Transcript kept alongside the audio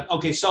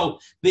Okay, so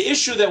the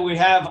issue that we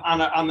have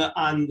on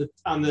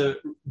the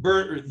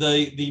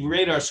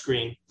radar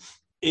screen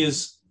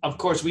is, of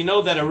course, we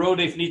know that a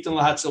rodef nitan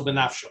lahatzil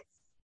benafsho.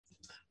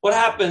 What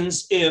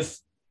happens if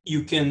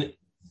you can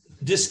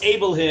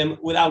disable him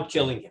without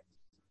killing him?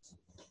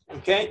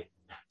 Okay,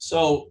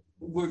 so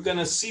we're going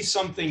to see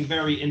something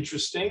very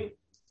interesting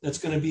that's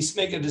going to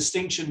make a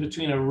distinction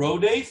between a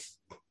rodef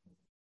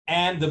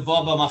and the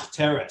baba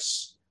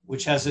machteres,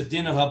 which has a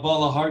din of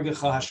habala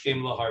hargecha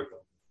hashkem lahargo.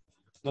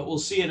 But we'll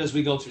see it as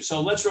we go through. So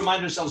let's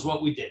remind ourselves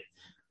what we did.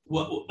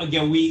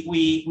 Again,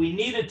 we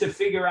needed to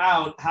figure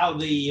out how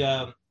the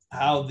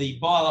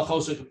Baal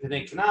HaChosek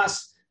P'nei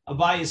Knas.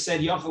 Abaye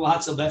said Yochel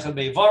Hatzel Bechad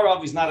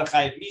Beivarav. He's not a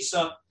Chayiv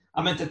Misa.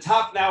 I'm at the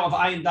top now of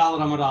Ayin Dal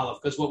and Amud Aleph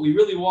because what we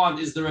really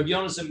want is the Rabbi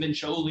Yonasan ben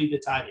Shauli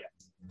D'Tanya.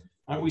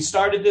 All right, we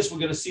started this. We're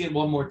going to see it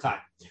one more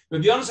time.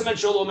 Rabbi Yonasan ben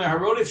Shaul Omer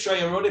Harodif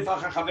Shoya Harodif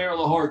Acha Chaver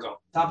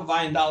Lahorgo. Top of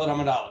Ayin Dal and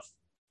Amud Aleph.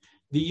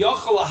 The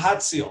Yochel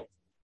Hatzil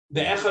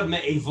Be'echad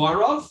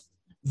Me'Eivarav.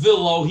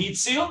 Vilo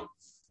hitzil.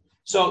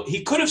 So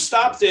he could have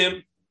stopped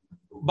him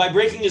by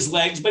breaking his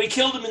legs, but he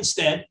killed him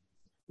instead.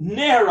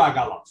 Neherag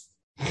alav.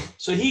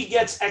 So he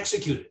gets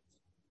executed.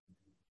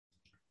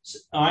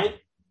 All right.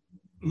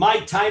 My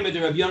time at the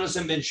Rabbi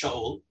Yonasan ben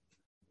Shaul.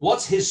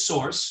 What's his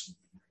source?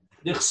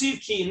 If you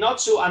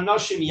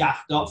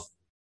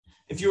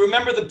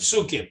remember the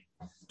psukim,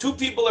 two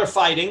people are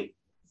fighting,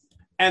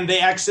 and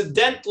they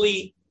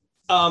accidentally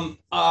are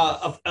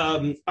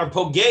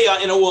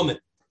pogeya in a woman,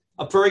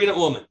 a pregnant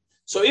woman.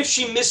 So if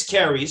she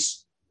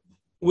miscarries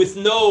with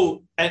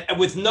no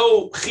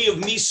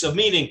chiyuv misa,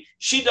 meaning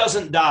she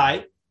doesn't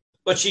die,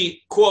 but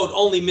she, quote,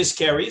 only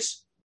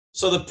miscarries,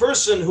 so the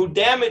person who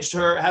damaged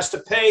her has to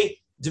pay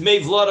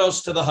dmei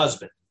vlados to the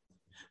husband.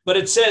 But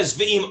it says,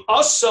 v'im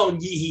ason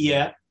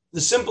yihiyeh,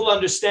 the simple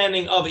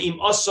understanding of im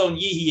ason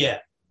yihiyeh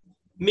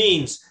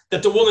means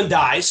that the woman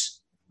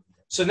dies.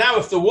 So now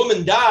if the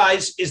woman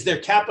dies, is there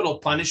capital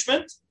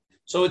punishment?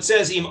 So it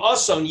says, im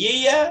ason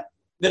yihiyeh,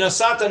 then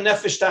asata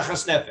nefesh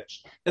tachas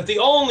nefesh. That the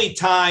only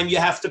time you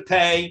have to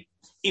pay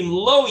im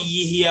lo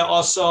yihiyeh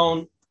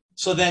ason,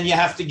 so then you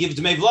have to give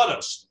dmei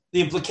vlados.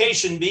 The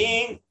implication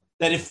being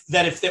that if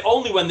the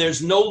only when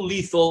there's no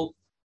lethal,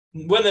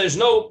 when there's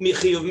no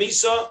chiyuv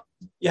misa,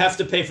 you have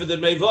to pay for the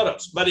dmei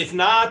vlados. But if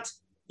not,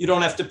 you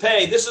don't have to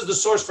pay. This is the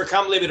source for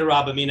kam levi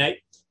derabba mine.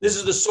 This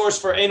is the source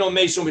for eno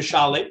mesu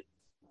mishalim.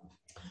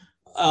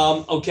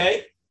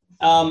 Okay.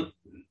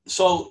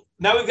 So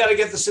now we've got to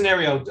get the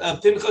scenario.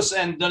 Pinchas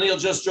and Daniel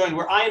just joined.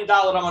 We're Ayin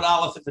Daled Amud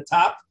Aleph at the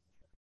top.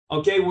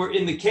 Okay, we're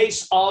in the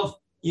case of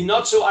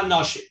Yinotzu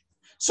Anashim.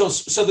 So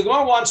the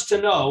Gemara wants to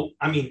know,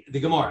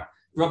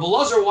 Rabbi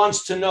Elazar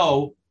wants to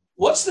know,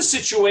 what's the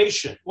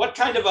situation? What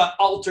kind of an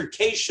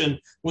altercation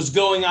was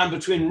going on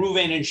between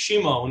Reuven and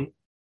Shimon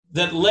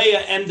that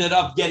Leah ended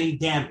up getting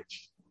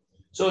damaged?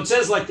 So it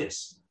says like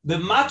this,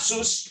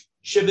 B'matzus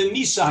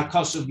shebemisa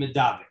hakasuv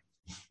medaber.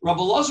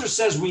 Rabbi Elazar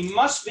says we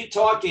must be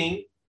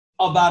talking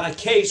about a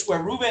case where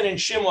Reuven and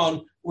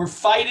Shimon were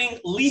fighting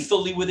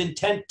lethally with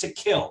intent to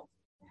kill.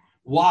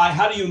 Why?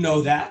 How do you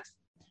know that?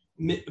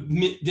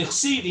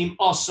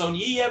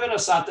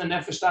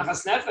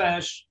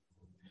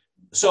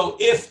 So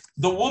if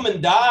the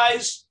woman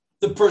dies,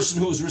 the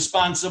person who's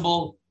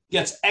responsible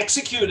gets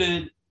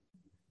executed.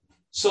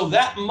 So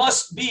that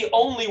must be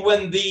only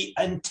when the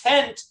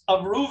intent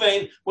of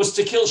Reuven was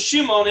to kill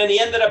Shimon and he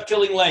ended up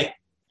killing Leah.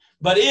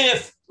 But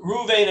if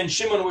Reuven and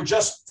Shimon were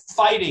just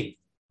fighting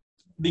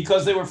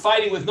because they were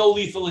fighting with no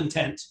lethal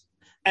intent,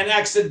 and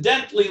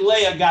accidentally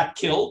Leah got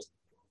killed,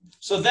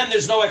 so then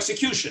there's no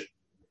execution.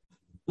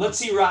 Let's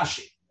see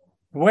Rashi.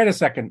 Wait a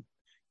second.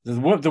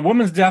 The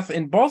woman's death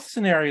in both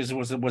scenarios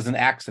was an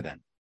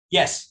accident.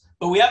 Yes,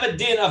 but we have a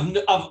din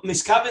of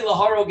miskavin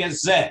laharo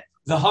gezeh,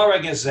 the hara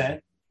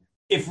gezeh.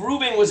 If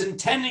Reuben was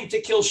intending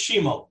to kill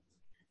Shimon,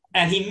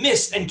 and he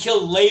missed and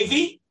killed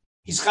Levi,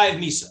 he's chayiv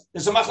misa.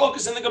 There's a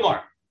machlokas in the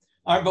Gemara.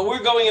 All right, but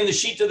we're going in the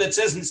shita that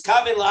says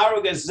miskavin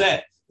laharo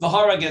gezeh, the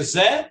hara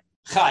gezeh,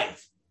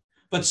 chayiv.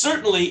 But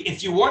certainly,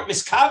 if you weren't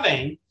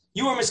miskaven,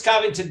 you were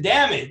miskaven to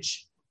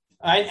damage,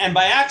 right? And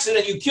by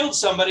accident you killed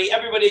somebody.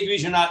 Everybody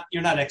agrees you're not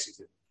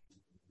executed.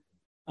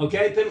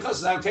 Okay, Pinchas,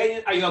 is that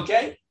okay? Are you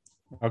okay?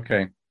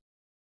 Okay.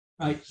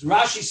 Right. So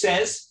Rashi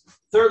says,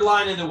 third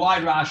line in the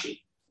wide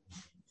Rashi,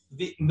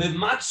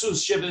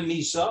 B'matzus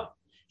shebemisa,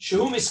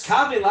 shehu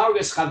miskaven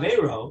larges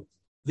chavero,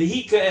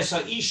 v'hika es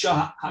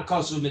ha'isha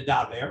hakasu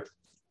medaber,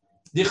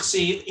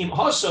 dichsiv im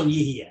hoson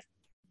yihiyeh,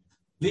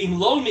 v'im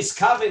lo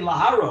miskaven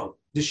laharo,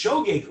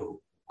 d'shogeku,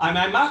 I'm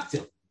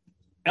maktil,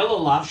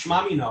 elolav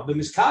shmamino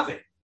b'miskaven.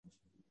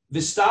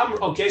 Vistam.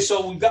 Okay,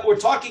 so we're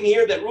talking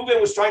here that Reuven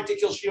was trying to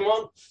kill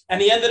Shimon,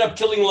 and he ended up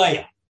killing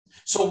Leah.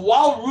 So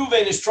while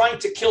Reuven is trying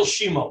to kill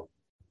Shimon,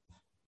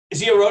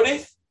 is he a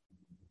rodef?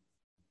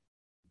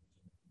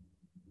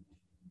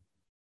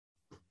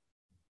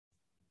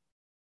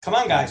 Come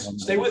on, guys,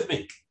 stay with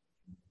me.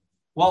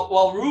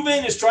 While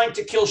Reuven is trying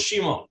to kill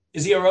Shimon,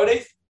 is he a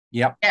rodef?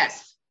 Yep.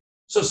 Yes.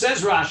 So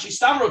says Rashi,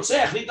 Stam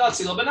rotzech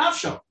nitnatzil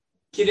benafsho,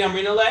 kidei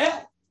amrina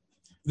Leah,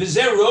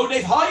 v'zeh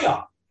rodef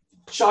haya.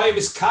 Shayev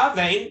is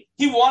Kavein,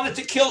 he wanted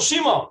to kill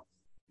Shimon.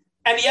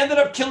 And he ended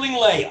up killing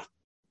Leah.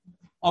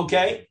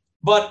 Okay?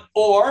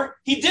 Or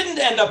he didn't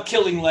end up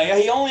killing Leah,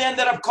 he only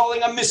ended up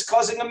causing a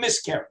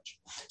miscarriage.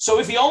 So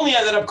if he only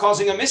ended up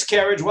causing a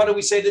miscarriage, what do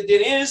we say the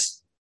din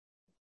is?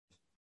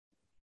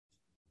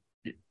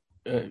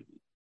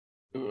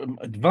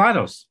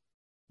 Vlados.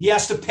 He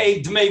has to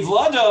pay Dmei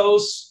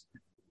Vlados.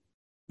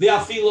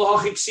 V'afilu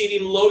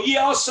hachiksidim lo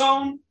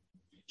yason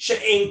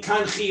she'en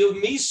kan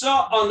chiyuv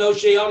misa ano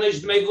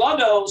she'yonesh Dmei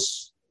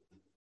Vlados.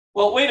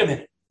 Well, wait a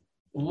minute.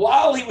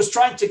 While he was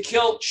trying to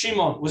kill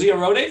Shimon, was he a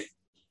rodef?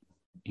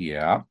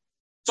 Yeah.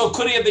 So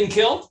could he have been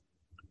killed?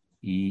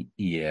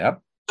 Yeah.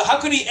 So how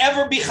could he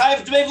ever be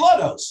chayiv Dmei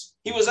Vlados?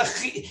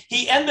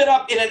 He ended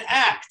up in an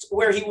act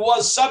where he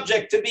was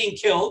subject to being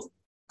killed,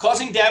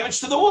 causing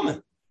damage to the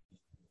woman.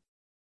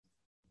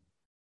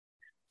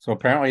 So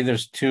apparently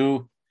there's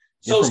two.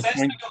 So says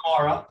the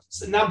Gemara.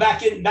 So now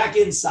back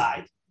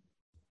inside.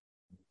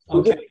 Okay.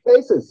 Two different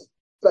cases.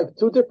 It's like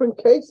two different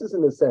cases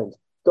in a sense.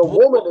 The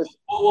woman is.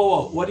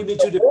 Whoa. What do you mean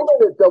two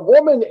different? The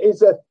woman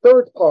is a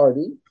third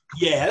party.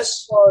 Yes.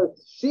 As far as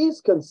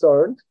she's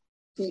concerned,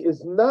 he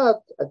is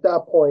not at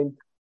that point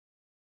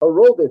a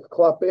rodef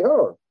klape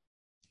her.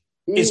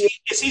 Is he?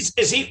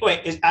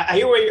 Wait. I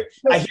hear where you're.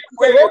 No, I hear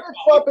where you're.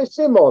 Klape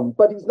Shimon,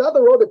 but he's not the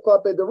rodef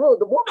klape the woman.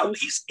 No,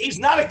 he's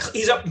not a.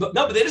 He's a. No,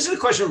 but this is a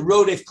question of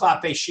rodef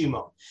klape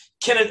Shimon.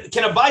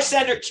 Can a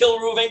bystander kill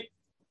Reuven?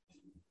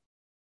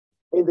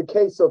 In the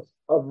case of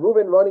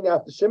Reuven running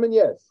after Shimon,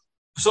 yes.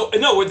 So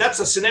no, that's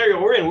a scenario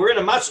we're in. We're in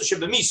a matzah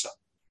shebemisa.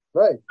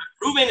 Right.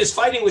 Reuven is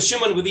fighting with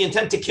Shimon with the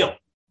intent to kill.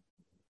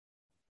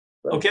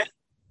 Right. Okay,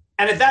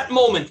 and at that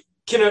moment,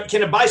 can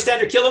a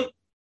bystander kill him?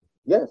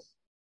 Yes.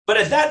 But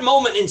at that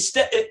moment,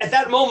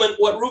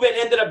 what Reuven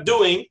ended up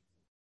doing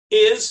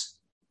is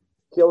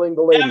killing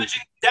the lady,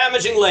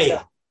 damaging Leah.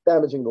 Yeah,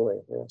 damaging the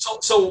lady. Yeah.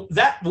 So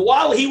that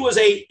while he was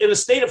in a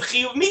state of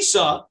chiyuv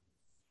misa,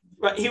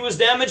 right, he was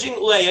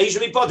damaging Leah. He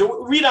should be put.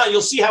 Read on,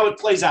 you'll see how it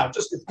plays out.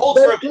 Just hold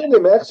for a minute.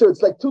 Dinim, actually,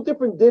 it's like two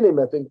different dinim.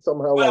 I think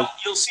somehow. Well,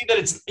 you'll see that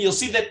it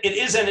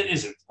is and it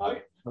isn't.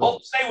 Okay,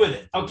 stay with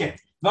it. Okay.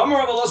 So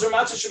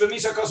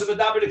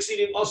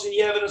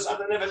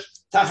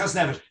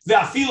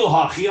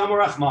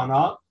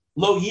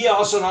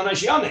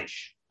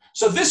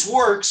this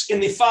works in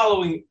the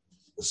following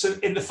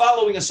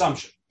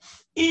assumption.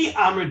 If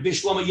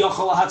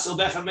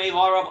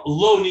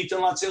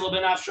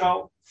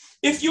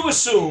you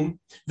assume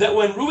that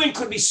when Reuven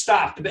could be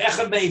stopped,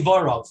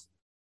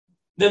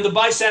 then the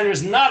bystander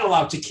is not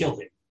allowed to kill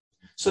him.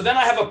 So then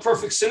I have a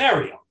perfect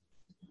scenario.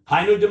 So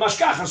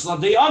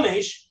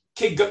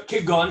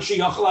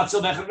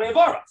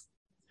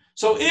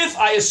if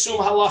I assume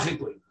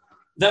halachically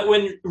that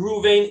when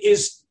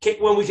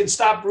we can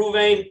stop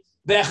Reuven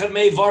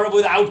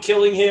without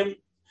killing him,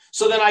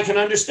 so then I can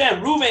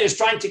understand Reuven is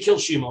trying to kill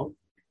Shimon.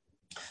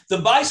 The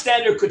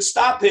bystander could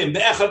stop him,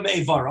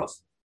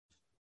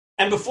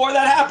 and before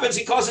that happens,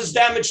 he causes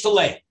damage to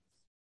Leah.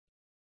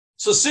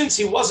 So since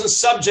he wasn't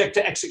subject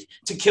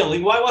to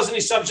killing, why wasn't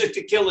he subject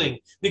to killing?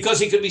 Because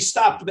he could be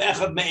stopped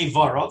be'echad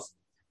me'evarov.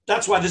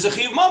 That's why there's a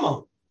chiyuv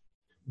mamon.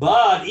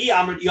 But if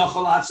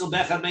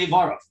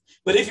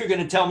you're going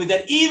to tell me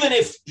that even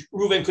if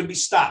Reuven could be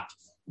stopped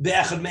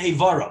be'echad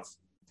me'evarov,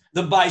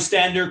 the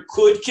bystander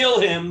could kill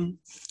him.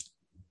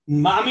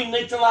 So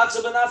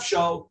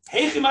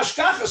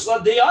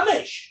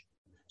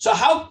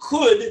how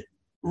could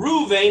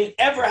Reuven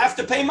ever have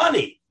to pay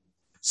money?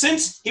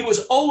 Since he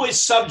was always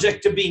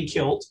subject to being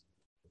killed,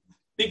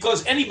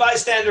 because any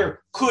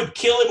bystander could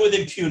kill him with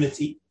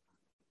impunity,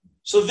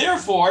 so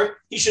therefore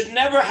he should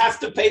never have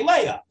to pay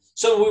Leah.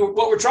 So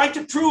what we're trying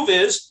to prove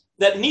is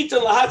that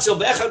Nitan Lahatzil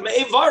Be'echad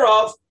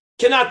Me'evarov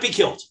cannot be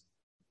killed.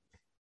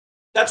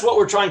 That's what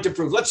we're trying to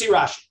prove. Let's see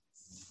Rashi.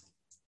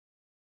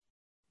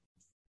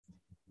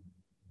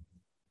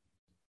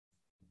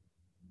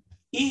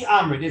 I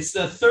Amrid, it's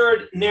the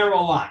third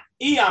narrow line.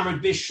 I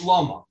Amrid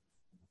Bishloma,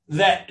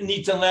 that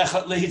Nitan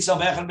Lehitzal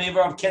Be'echad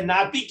Me'evarov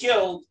cannot be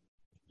killed.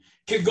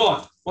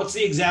 Kegon, what's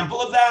the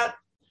example of that?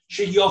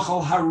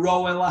 Sheyochel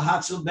Haro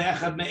Lahatzil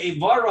Be'echad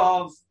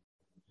Me'evarov.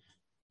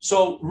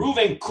 So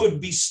Reuven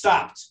could be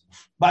stopped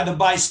by the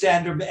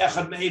bystander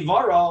Be'echad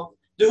Me'evarov.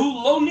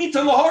 Dehu lo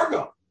Nitan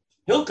Lahorgo.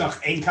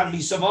 Hilkach Ein Kan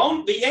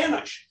Misavon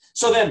V'Yanash.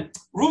 So then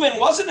Reuven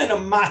wasn't in a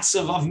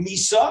matzav of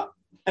Misa,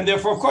 and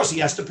therefore, of course, he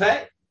has to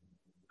pay.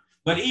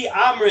 But he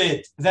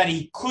amrit that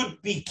he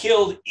could be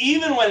killed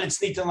even when it's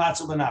nitan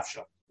latzel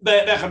benafsho.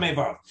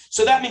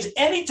 So that means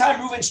anytime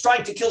Reuven's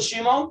trying to kill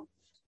Shimon,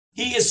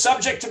 he is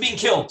subject to being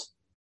killed.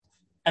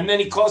 And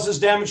then he causes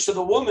damage to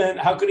the woman.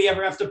 How could he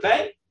ever have to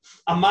pay?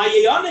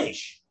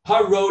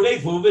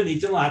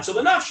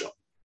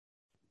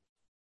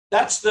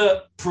 That's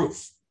the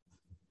proof.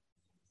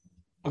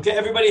 Okay,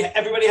 everybody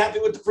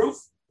happy with the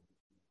proof?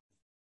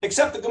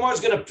 Except the Gemara is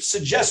going to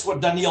suggest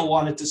what Daniel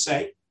wanted to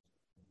say.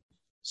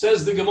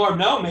 Says the Gemara,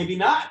 no, maybe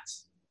not.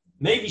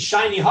 Maybe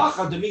shiny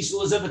hacha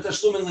demisul lezeh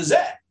v'tashlumin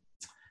lezeh.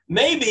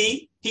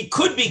 Maybe he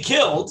could be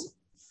killed,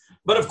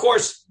 but of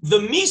course the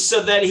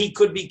misa that he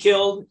could be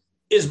killed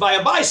is by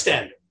a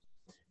bystander.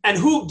 And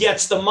who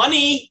gets the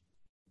money?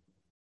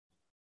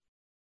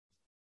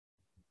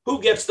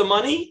 Who gets the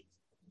money?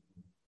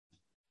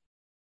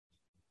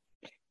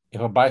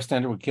 If a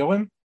bystander would kill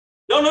him?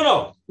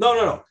 No.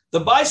 The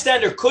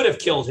bystander could have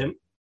killed him.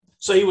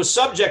 So he was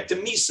subject to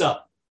Misa,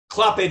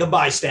 Klape, the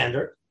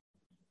bystander.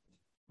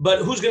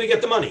 But who's going to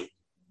get the money?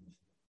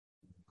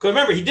 Because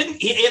remember, in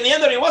the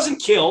end, he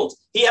wasn't killed.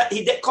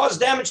 He caused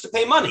damage to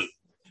pay money.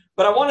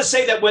 But I want to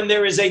say that when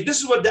there is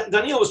this is what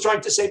Daniel was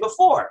trying to say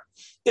before,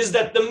 is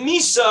that the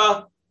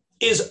Misa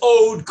is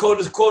owed, quote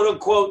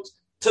unquote,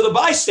 to the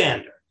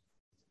bystander.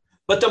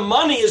 But the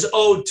money is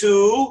owed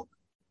to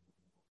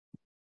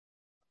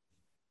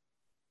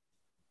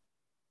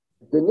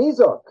the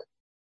Nizak,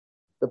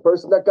 the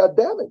person that got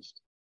damaged.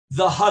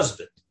 The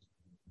husband.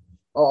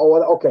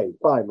 Oh, okay,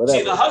 fine. Whatever.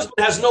 See, the husband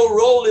has no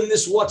role in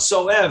this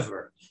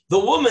whatsoever. The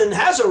woman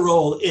has a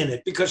role in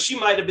it because she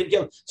might have been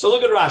killed. So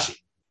look at Rashi.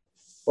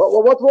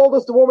 Well, what role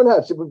does the woman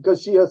have?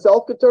 Because she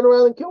herself could turn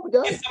around and kill the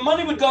guy? If the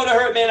money would go to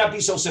her, it may not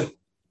be so simple.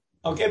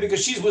 Okay,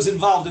 because she was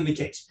involved in the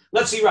case.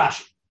 Let's see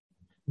Rashi.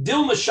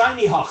 Dilma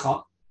shiny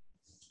hacha.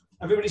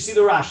 Everybody see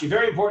the Rashi.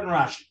 Very important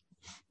Rashi.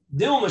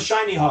 Dilma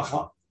shiny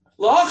hacha.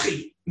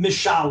 Lahachi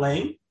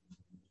mishalem.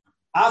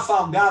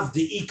 Afal gav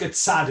de'ikat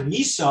tzad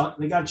misa.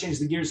 They got to change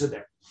the gears of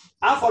there.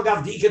 Afal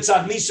gav de'ikat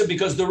tzad misa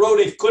because the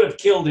rodef could have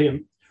killed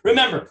him.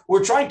 Remember,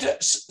 we're trying to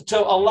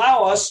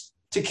allow us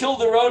to kill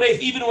the rodef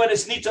even when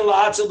it's nitan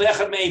la'atzil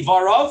be'echad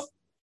me'varov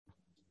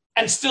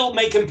and still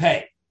make him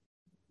pay.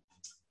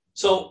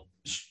 So,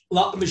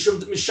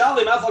 mishum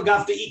mishalem afal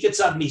gav de'ikat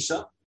tzad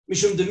misa.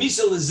 Mishum de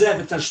misa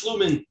lezeh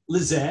v'tashlumin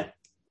lezeh.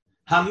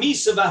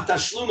 Hamisa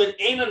v'tashlumin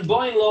einan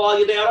boin lo al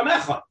yedei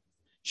aramecha.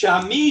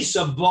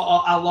 Shamisa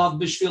ba'a alav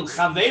b'shvil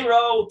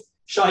chaveiro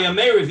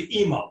shayameriv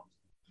imo.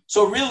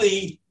 So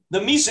really, the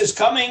misa is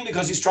coming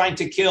because he's trying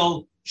to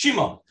kill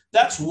Shimon.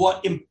 That's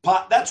what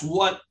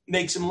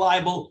makes him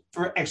liable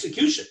for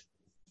execution.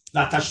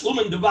 The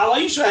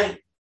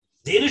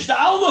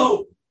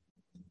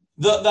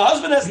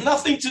husband has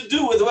nothing to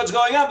do with what's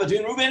going on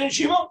between Reuben and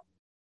Shimon.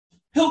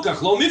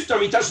 Hilkach lo miftar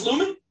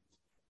mitashlumin.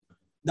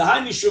 The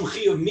high mishum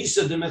chiyuv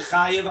misa de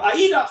mechayev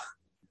aidach.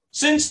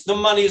 Since the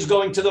money is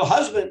going to the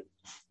husband,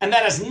 and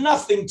that has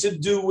nothing to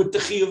do with the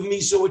chiyuv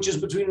misa, which is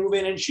between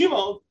Reuben and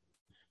Shimon.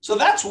 So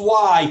that's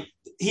why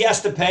he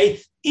has to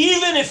pay,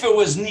 even if it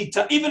was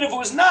nita, even if it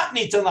was not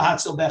nita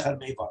lahatzil bechad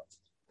meivar,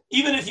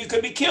 even if you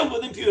could be killed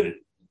with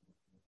impunity.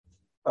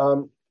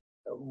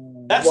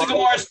 That's the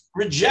Gemara's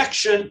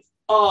rejection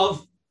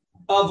of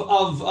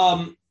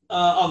the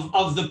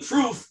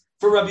proof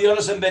for Rabbi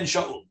Yonasan ben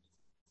Shaul.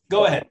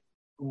 Go ahead.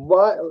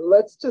 Why?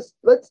 Let's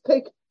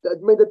take. I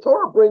mean, the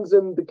Torah brings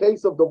in the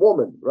case of the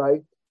woman,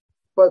 right?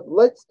 But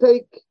let's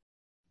make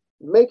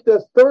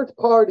the third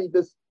party,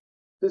 this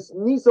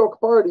Nizok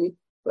party.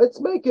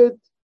 Let's make it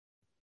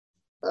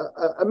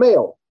a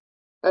male,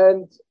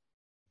 and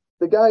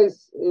the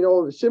guy's,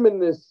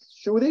 Shimon is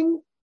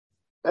shooting,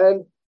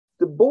 and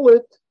the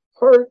bullet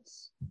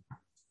hurts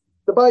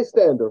the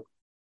bystander.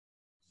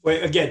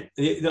 Wait, again,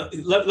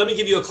 let me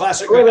give you a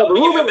classic.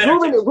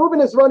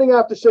 Reuben is running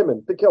after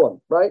Shimon to kill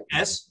him, right?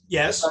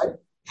 Yes. Right?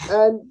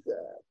 And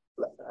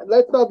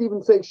let's not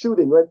even say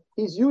shooting, right?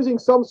 He's using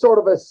some sort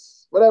of a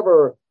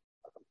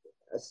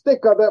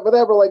stick or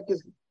whatever, like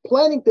he's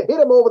planning to hit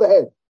him over the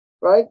head,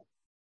 right?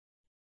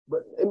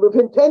 But with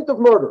intent of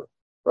murder,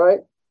 right?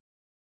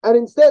 And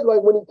instead,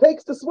 like when he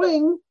takes the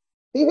swing,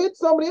 he hits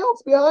somebody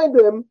else behind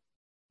him,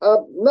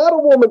 not a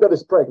woman that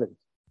is pregnant.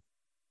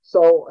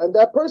 So, and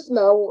that person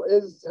now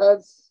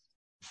has.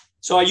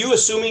 So, are you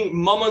assuming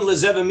mammon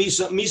lezeh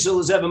misa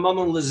lezeh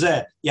mammon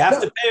lezeh? You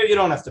have to pay or you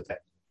don't have to pay?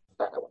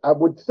 I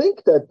would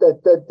think that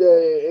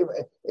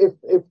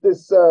if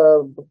this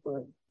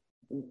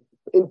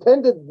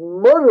intended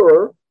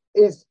murderer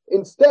is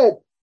instead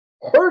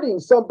hurting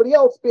somebody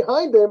else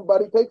behind him,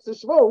 but he takes a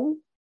shvung,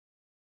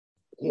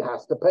 he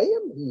has to pay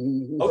him.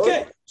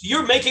 Okay, so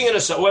you're making an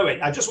assumption.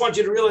 Wait. I just want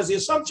you to realize the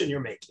assumption you're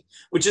making,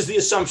 which is the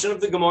assumption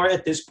of the Gemara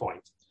at this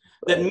point,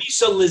 that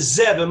misa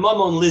lezeh and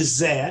mammon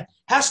lezeh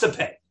has to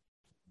pay.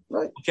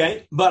 Right.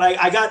 Okay, but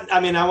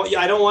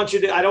I'll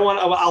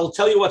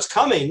tell you what's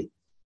coming.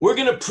 We're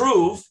going to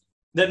prove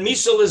that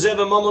misa lezeh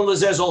and mammon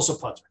lezeh is also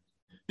patur,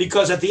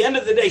 because at the end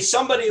of the day,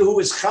 somebody who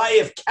is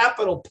chayev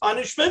capital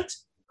punishment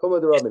is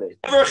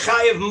never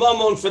chayev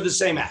mammon for the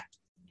same act,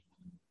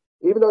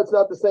 even though it's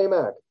not the same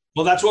act.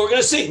 Well, that's what we're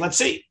going to see. Let's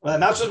see. Well,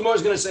 that's what the Gemara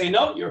is going to say.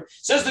 No,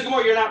 says the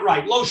Gemara, you're not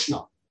right.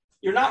 Loshna,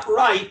 you're not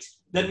right.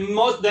 That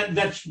misa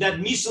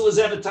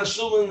lezeh and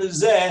tashlum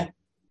lezeh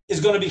is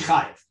going to be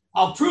chayev.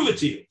 I'll prove it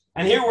to you.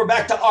 And here we're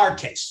back to our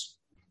case.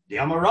 The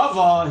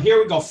Amarava. Here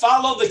we go.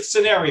 Follow the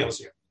scenarios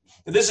here.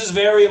 This is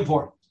very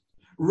important.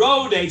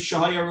 Rodef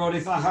shahaya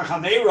rodef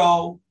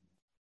achachaveiro.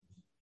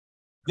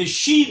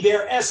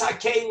 V'shiver es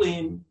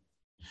hakelim.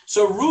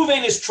 So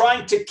Reuven is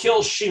trying to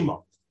kill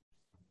Shimon.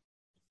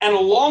 And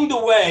along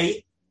the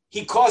way,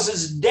 he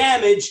causes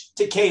damage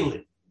to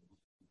Caleb.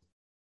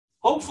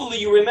 Hopefully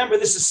you remember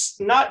this is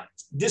not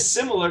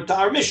dissimilar to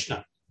our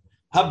Mishnah.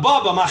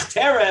 Hababa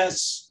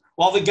machteres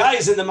while the guy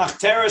is in the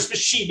machteres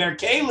v'shiber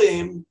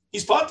kelim,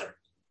 he's potter.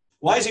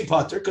 Why is he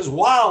potter? Because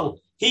while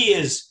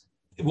he's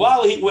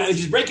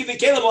breaking the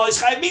kelim, while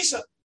he's chayav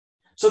misa.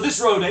 So this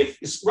rodef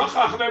is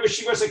rachach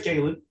v'shiber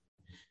kelim.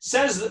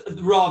 Says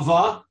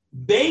Rava,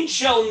 bein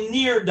shel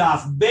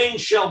nirdaf, bein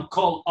shel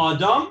kol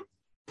adam,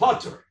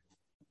 potter.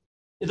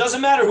 It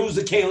doesn't matter who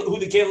the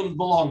kelim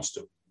belongs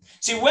to.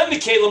 See, when the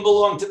kelim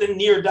belong to the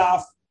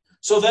nirdaf,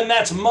 so then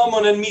that's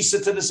mammon and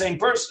misa to the same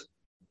person.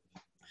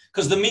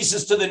 Because the misa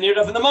is to the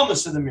nirdaf and the mammon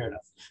is to the nirdaf.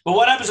 But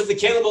what happens if the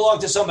kelim belong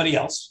to somebody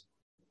else?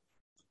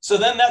 So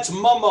then that's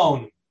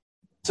mammon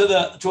to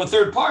a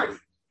third party,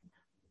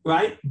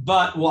 right?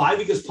 But why?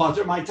 Because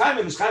potter, my time,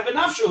 is chayv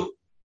b'nafshu.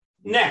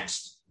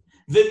 Next,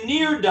 the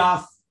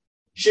nirdaf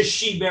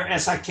sheshiber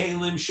es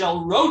hakelim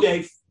shel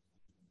rodef.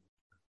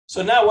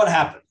 So now what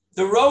happened?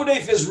 The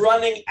rodef is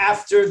running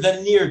after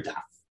the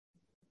nirdaf.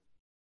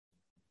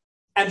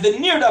 And the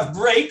nirdaf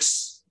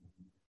breaks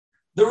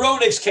the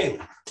rodef's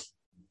kelim.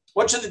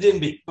 What should the din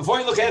be? Before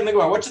you look at it in the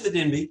Gemara, what should the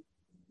din be?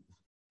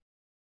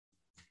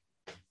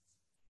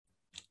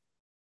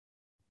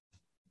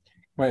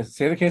 Wait,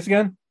 say the case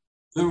again.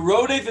 The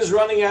rodef is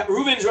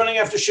Reuven's running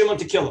after Shimon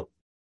to kill him.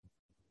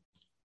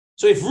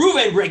 So if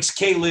Reuven breaks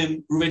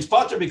kelim, Reuven's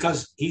potter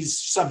because he's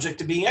subject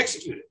to being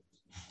executed.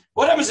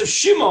 What happens if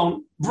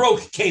Shimon broke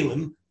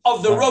kelim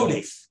of the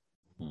rodef?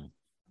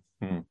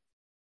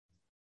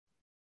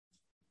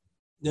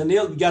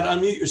 Daniel, you got to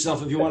unmute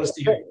yourself if you want us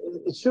to hear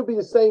you. It should be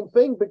the same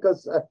thing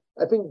because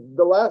I think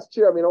the last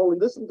year, I only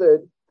listened to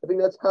it. I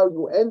think that's how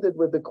you ended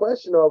with the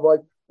question of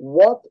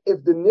what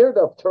if the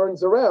nirdaf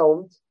turns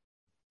around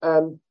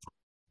and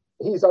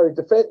he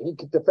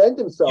could defend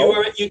himself.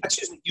 You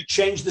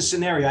changed the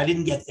scenario. I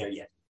didn't get there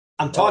yet.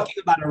 I'm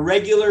talking about the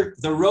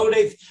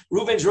rodef.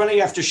 Reuven's running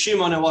after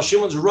Shimon, and while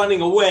Shimon's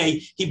running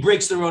away, he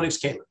breaks the rodef's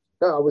kelim.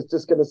 No, I was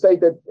just going to say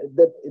that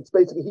it's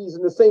basically he's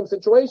in the same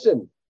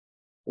situation.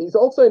 He's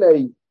also in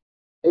a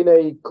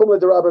kumla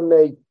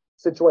derabim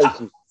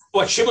situation.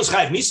 What, Shimon's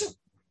chayav misa?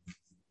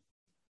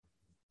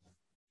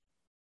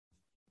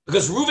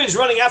 Because Reuven's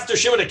running after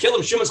Shimon to kill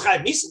him. Shimon's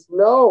chayav misa.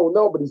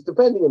 No, but he's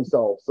defending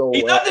himself. So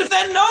he's not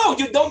defending. No,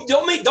 you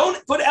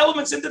don't put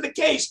elements into the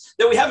case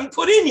that we haven't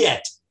put in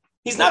yet.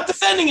 He's not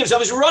defending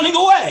himself. He's running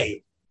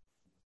away.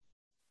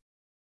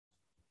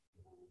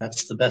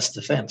 That's the best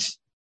defense.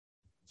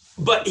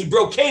 But he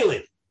broke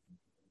kelim.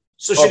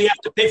 So should he have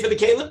to pay for the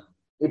kelim?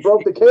 He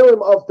broke the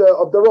kelim of the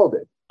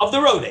rodef. Of the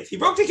rodef. He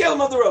broke the kelim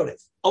of the rodef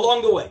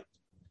along the way.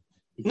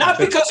 Not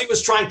because he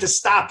was trying to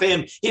stop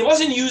him. He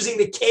wasn't using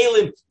the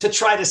kelim to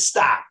try to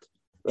stop.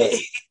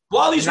 Right.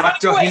 While he's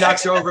running away,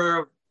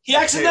 he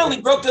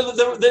accidentally broke the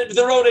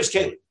rodef's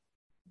kelim.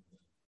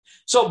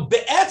 So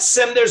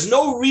be'etzem, there's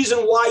no reason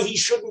why he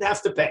shouldn't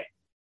have to pay.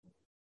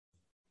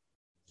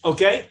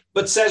 Okay?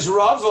 But says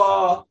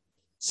Rava,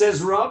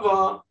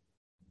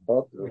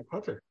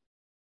 Potter.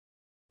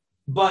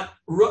 But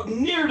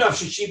nirdaf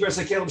sheshiber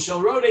sakelim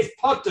shel rodef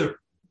potter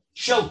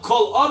shel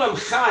kol adam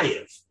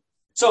chayev.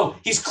 So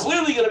he's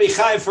clearly going to be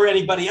chayev for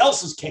anybody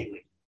else's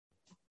kelim.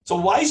 So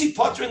why is he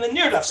potter in the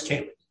nirdaf's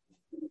kelim?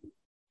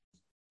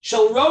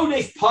 Shel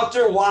rodef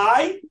potter.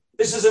 Why?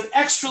 This is an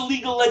extra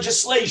legal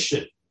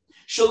legislation.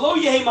 Shelo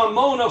yehi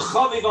mamona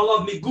chaviv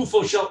alav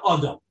migufo shel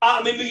adam.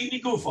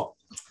 Migufo.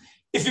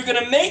 If you're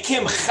going to make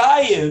him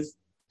chayev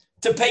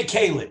to pay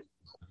kelim,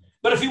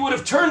 but if he would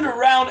have turned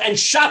around and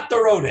shot the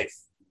rodef,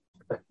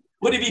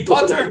 would he be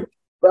potter?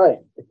 Right.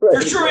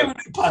 For sure he would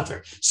be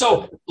potter.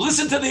 So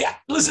listen to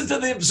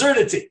the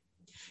absurdity.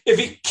 If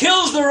he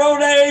kills the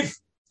rodef,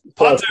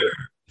 potter.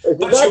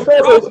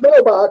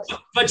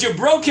 But you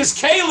broke his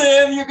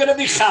kelim, you're going to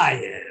be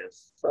chayiv.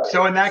 Right.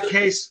 So in that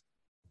case,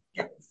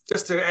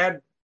 just to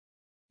add,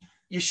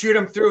 you shoot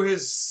him through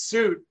his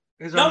suit.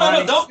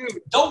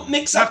 Don't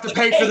mix up. You have to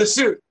pay for the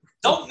suit.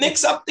 Don't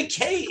mix up the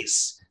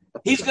case.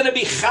 He's going to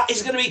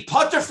be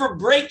potter for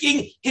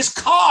breaking his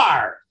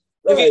car.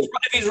 Right.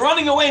 If he's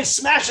running away and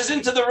smashes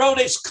into the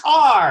rodef's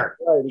car,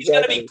 right, exactly. He's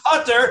going to be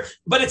potter,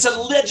 but it's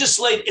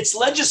legislated.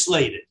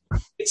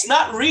 It's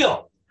not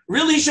real.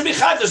 Really, he should be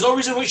chayiv. There's no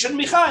reason we shouldn't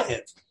be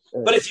chayiv.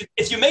 Right. But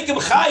if you make him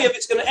chayiv,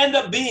 it's going to end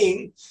up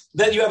being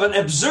that you have an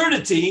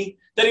absurdity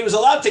that he was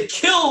allowed to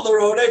kill the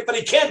rodef, but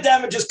he can't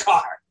damage his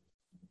car.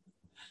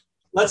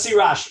 Let's see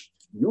Rashi.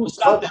 We'll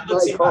stop there.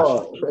 Let's see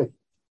Rashi.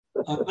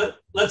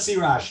 Let's see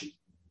Rashi.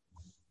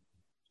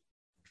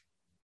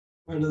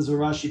 Where does the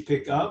Rashi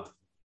pick up?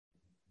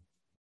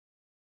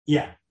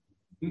 Yeah.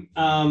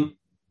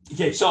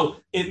 Okay, so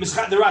the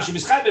Rashi,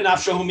 Mischai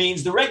Benafsho, who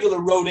means the regular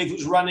rodef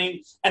who's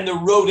running, and the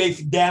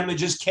rodef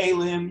damages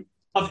kelim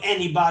of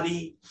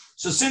anybody.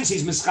 So since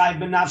he's Mischai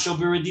Benafsho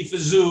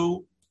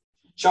B'Redifazu,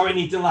 Shari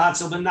Nitin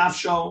Lahatzel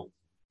Benafsho,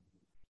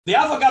 the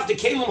Avagav the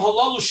kelim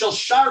halalu shel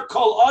shar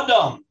kol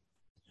adam.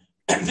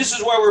 And this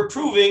is where we're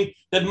proving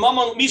that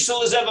Mammon Misal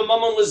Lezev and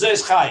Mammon Lezeh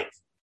is chayiv.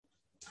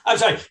 I'm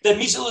sorry, that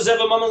Misal Lezev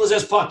and Mammon Lezeh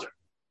is potter.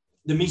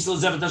 The Misal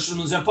Lezev and Tashum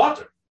Lezeh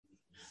potter.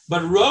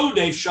 But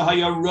rodef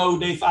shahaya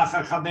rodef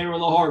achar chaver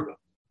lahorba.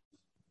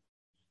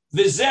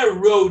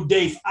 V'zer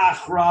rodef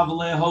achrav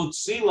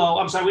lehotzilo.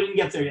 I'm sorry, we didn't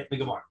get there yet. The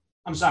Gemara.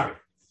 I'm sorry.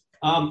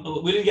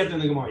 We didn't get to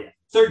the Gemara yet.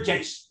 Third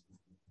case.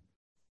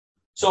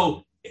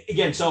 So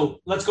again,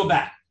 let's go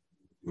back.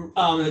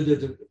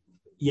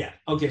 Yeah.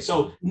 Okay.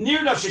 So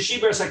Nirdaf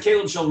Sheshiber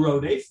Sakelim Shel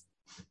Rodef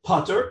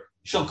Pater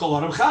Shel Kol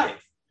Adam Chayev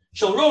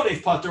Shel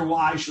Rodef Pater.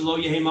 Why? Shelo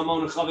Yehi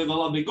Mamon Chaviv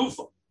Ala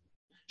Begufo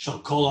Shel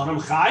Kol Adam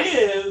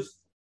Chayev.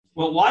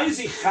 Well, why is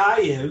he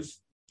Chayev?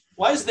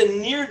 Why is the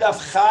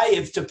Nirdaf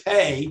Chayev to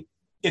pay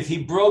if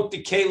he broke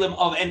the Kalim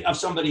of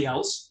somebody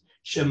else?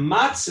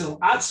 Shematzil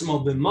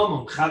Atzmo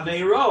B'Mamon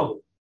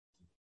Chaveiro.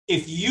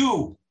 If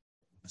you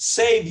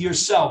save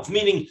yourself,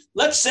 meaning,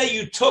 let's say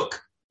you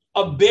took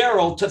a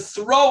barrel to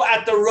throw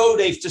at the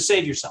rodef to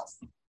save yourself.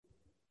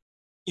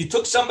 You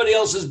took somebody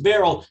else's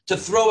barrel to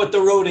throw at the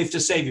rodef to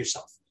save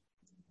yourself.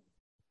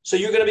 So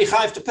you're going to be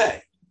chayiv to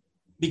pay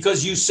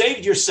because you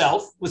saved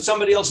yourself with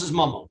somebody else's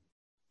mammon.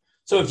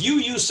 So if you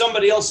use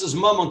somebody else's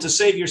mammon to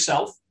save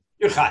yourself,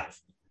 you're chayiv.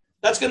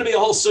 That's going to be a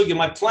whole sugya.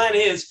 My plan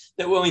is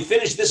that when we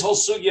finish this whole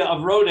sugya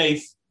of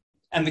rodef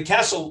and the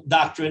castle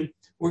doctrine,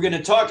 we're going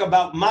to talk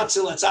about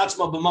matzil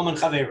etzatzma b'mammon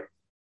chaveira.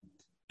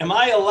 Am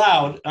I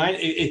allowed?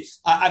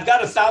 I've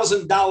got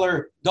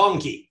 $1,000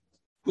 donkey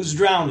who's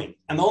drowning.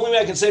 And the only way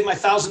I can save my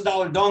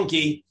 $1,000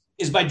 donkey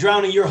is by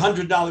drowning your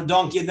 $100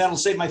 donkey, and that'll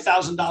save my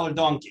 $1,000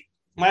 donkey.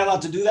 Am I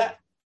allowed to do that?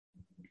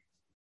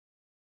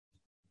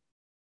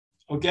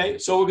 Okay,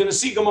 so we're going to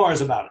see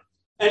Gemaras about it.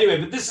 Anyway,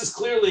 but this is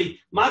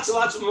clearly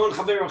Matzalatz Mamon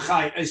Chaver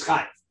is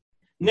Chayev.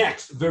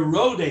 Next,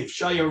 Verodef,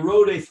 Shaya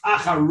Rodef,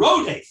 Acha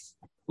Rodef,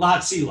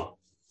 Lahatzilo.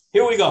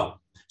 Here we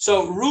go.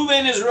 So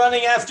Reuven is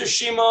running after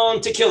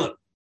Shimon to kill him.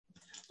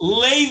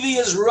 Levi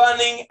is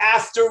running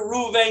after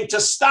Reuven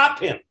to stop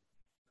him.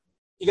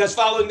 You guys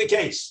following the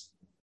case?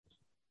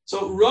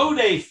 So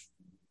Rodef,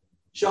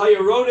 Shaya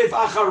Rodef,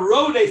 Acha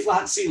Rodef,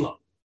 Lahatzilo.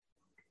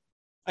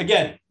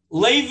 Again,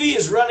 Levi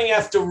is running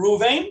after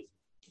Reuven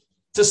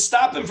to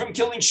stop him from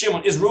killing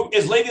Shimon. Is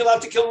Levi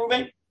allowed to kill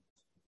Reuven?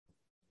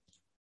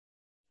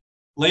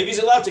 Levi's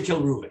allowed to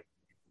kill Reuven.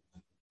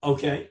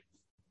 Okay.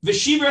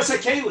 V'shivra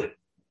sakelim.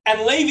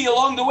 And Levi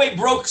along the way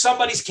broke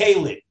somebody's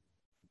kelim.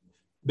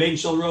 Ben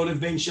shel rodev,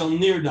 ben shel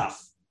nirdaf,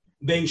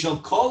 ben shel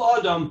kol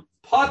adam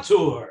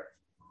patur.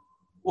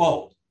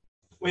 Whoa,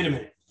 wait a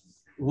minute.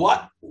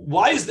 What?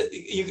 Why is the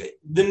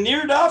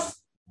nirdaf?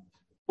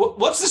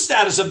 What's the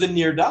status of the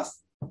nirdaf?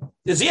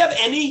 Does he have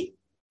any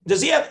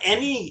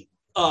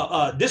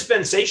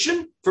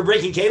dispensation for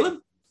breaking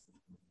kelim?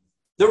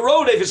 The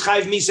rodev is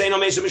chayv misein o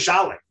mesa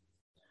mishalek.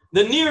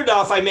 The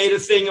nirdaf, I made a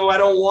thing. Oh, I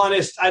don't want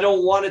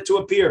it to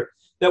appear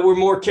that we're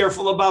more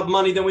careful about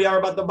money than we are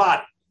about the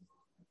body.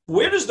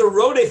 Where does the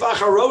rodef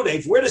acha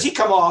rodef, where does he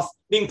come off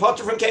being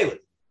potter from kelim?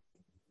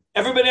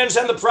 Everybody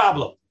understand the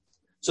problem.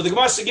 So the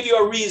Gemara has to give you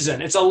a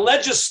reason. It's a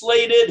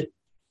legislated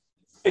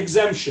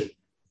exemption.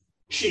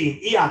 If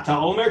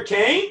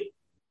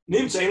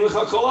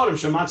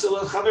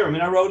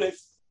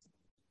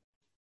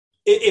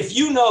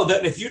you know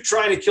that if you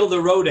try to kill the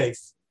rodef,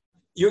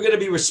 you're going to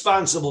be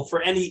responsible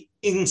for any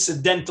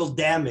incidental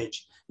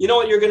damage, you know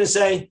what you're going to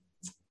say?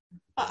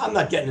 I'm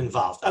not getting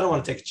involved. I don't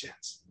want to take a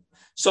chance.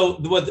 So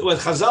what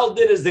Chazal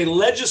did is they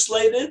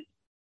legislated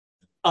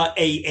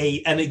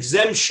an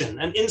exemption,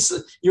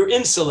 you're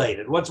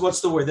insulated.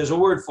 What's the word? There's a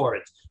word for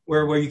it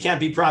where you can't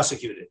be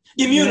prosecuted.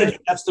 Immunity,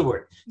 that's the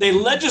word. They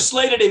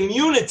legislated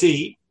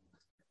immunity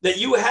that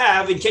you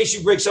have in case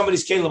you break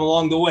somebody's kelim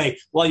along the way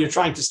while you're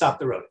trying to stop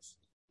the rodef.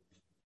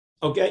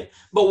 Okay?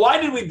 But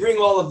why did we bring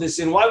all of this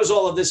in? Why was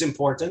all of this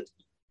important?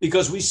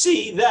 Because we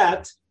see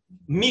that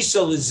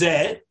Misa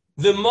Lizeh,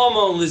 the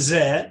Momon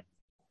Lizeh,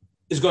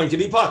 is going to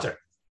be potter.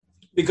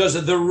 Because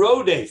of the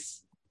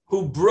rodef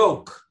who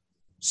broke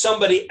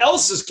somebody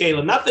else's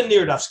kelim, not the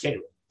nirdaf's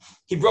kelim.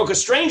 He broke a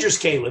stranger's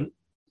kelim,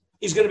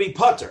 he's going to be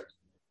potter.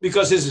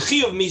 Because his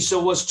chiyuv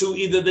Misa was to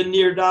either the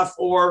nirdaf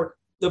or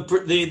the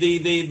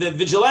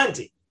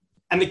vigilante.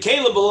 And the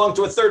kelim belonged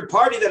to a third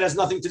party that has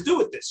nothing to do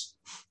with this.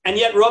 And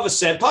yet Rava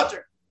said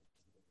potter.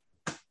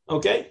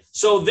 Okay?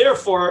 So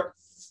therefore,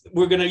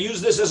 we're going to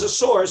use this as a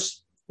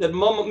source that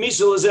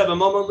Misa Lezeh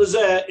and Momon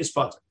Lezeh is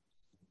potter.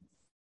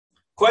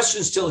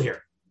 Question still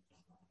here.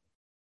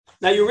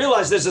 Now you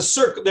realize there's a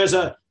circle, there's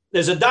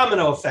a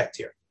domino effect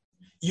here.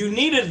 You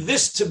needed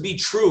this to be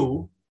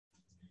true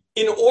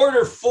in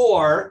order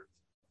for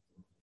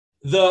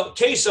the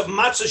case of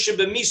Matzah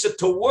Shebemisa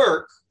to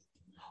work,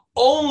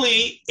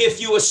 only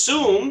if you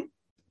assume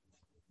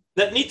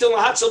that Nitel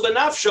Lahatzel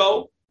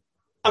Benafsho,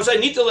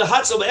 Nitel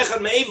Lahatzel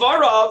Be'echad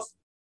Me'evarav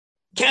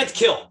can't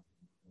kill.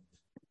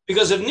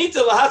 Because if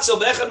Nitel Lahatzel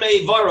Be'echad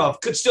Me'evarav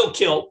could still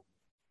kill,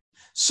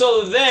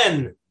 so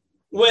then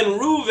when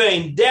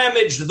Reuven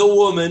damaged the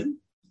woman,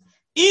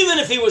 even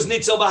if he was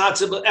Nitzel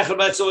B'Hatzel Echad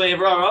B'Hatzel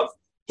Me'evarav,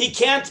 he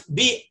can't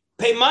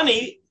pay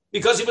money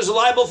because he was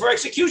liable for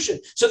execution.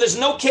 So there's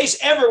no case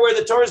ever where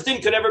the Torah's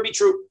din could ever be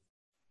true.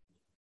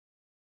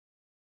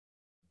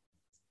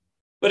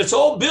 But it's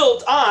all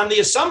built on the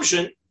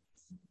assumption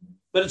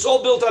that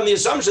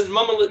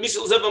Mamon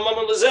Mitzvah Lezev and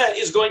Mamon Lezeh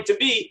is going to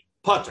be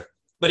potter.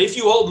 But if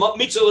you hold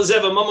Mitzvah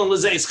Lezev and Mamon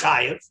Lezeh is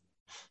chayev,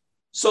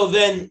 so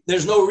then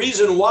there's no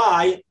reason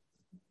why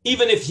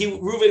even if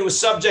Reuven was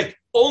subject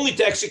only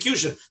to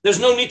execution. There's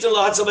no nitin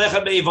lahatzel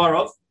bechad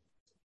be'ivarov.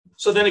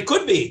 So then it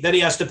could be that he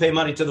has to pay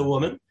money to the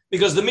woman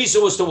because the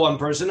misa was to one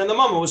person and the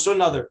mama was to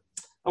another.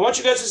 I want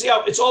you guys to see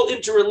how it's all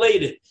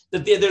interrelated,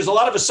 that there's a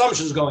lot of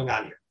assumptions going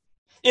on here.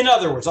 In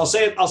other words, I'll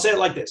say it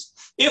like this.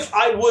 If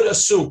I would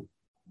assume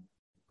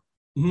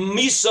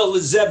misa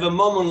lezeh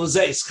v'mamon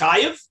lezeh is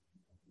chayiv,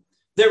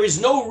 there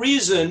is no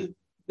reason,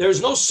 there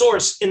is no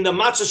source in the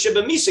matzah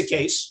sheba misa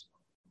case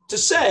to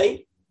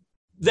say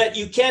that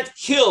you can't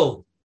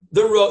kill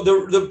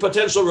the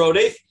potential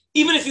rodef,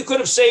 even if you could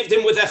have saved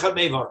him with echad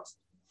mevar.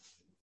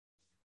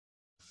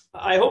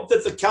 I hope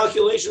that the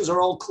calculations are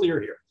all clear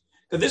here.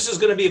 Because this is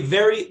going to be in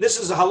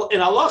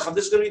halacha,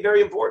 this is going to be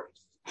very important.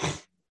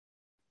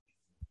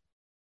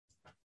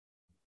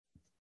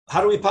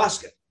 How do we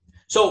pass it?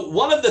 So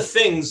one of the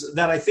things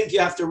that I think you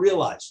have to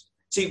realize,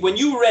 see, when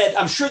you read,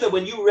 I'm sure that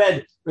when you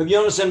read Rabbi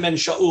Yonasan ben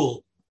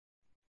Shaul,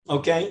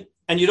 okay,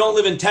 and you don't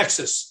live in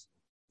Texas,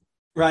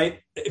 right?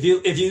 If you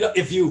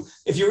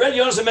read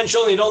Yonasan ben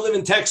Shaul and you don't live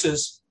in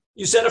Texas,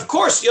 you said, of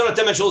course, Yonasan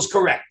ben Shaul is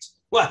correct.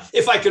 Well,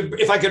 if I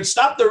could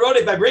stop the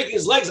rodef by breaking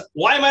his legs,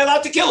 why am I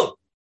allowed to kill him?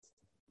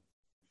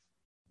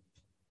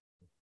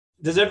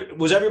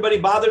 Was everybody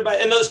bothered by?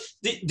 And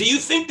do you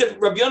think that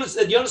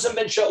Yonasan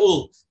ben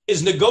Shaul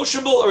is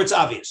negotiable or it's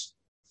obvious?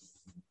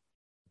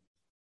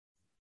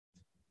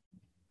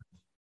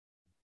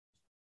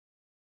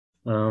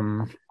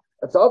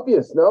 That's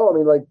obvious, no?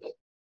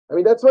 I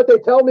mean that's what they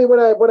tell me when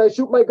I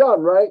shoot my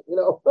gun, right?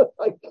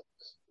 Like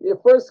you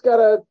first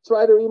gotta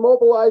try to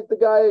immobilize the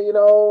guy,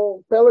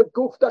 pellet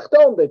guf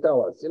tachton, they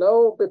tell us,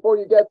 before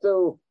you get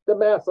to the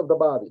mass of the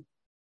body.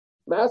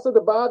 Mass of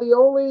the body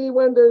only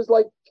when there's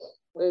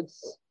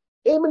it's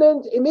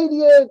imminent,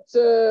 immediate,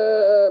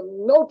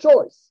 no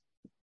choice.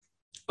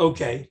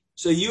 Okay,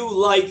 so you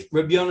like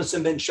Rabbi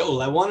Yonasan ben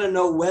Shaul. I want to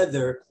know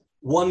whether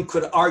one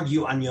could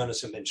argue on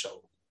Yonasan ben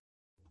Shaul.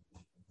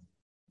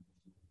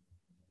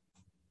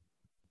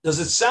 Does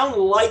it sound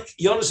like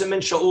Yonasan ben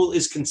Shaul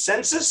is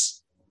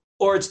consensus,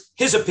 or it's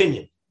his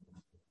opinion?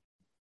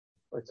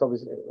 It's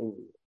obviously,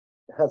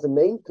 it has a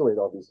name to it,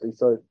 obviously.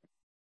 So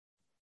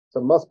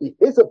it must be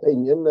his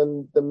opinion,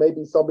 and then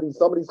maybe somebody's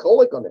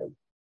cholik on him.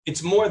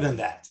 It's more than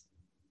that.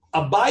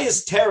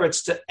 Abaya's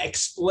teretz to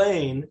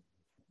explain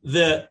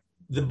the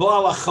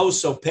Baal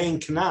HaChoso paying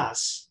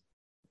knas,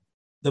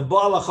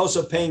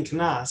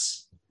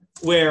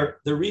 where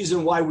the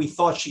reason why we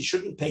thought she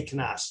shouldn't pay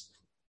knas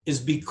is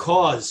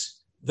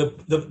because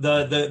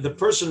the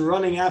person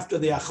running after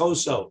the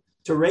Achoso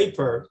to rape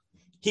her,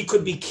 he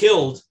could be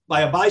killed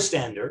by a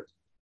bystander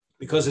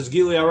because it's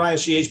Gilui Araya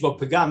Sheyesh Bo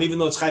Pagam, even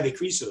though it's Chayve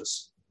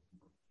Krisus.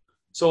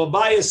 So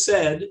Abaya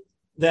said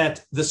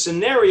that the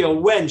scenario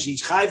when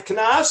she's Chayv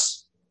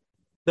Knas,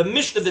 the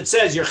Mishnah that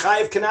says you're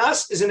Chayv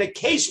Knas is in a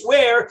case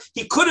where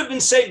he could have been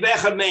saved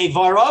Bechad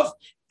Me'ivarov,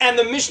 and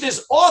the Mishnah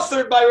is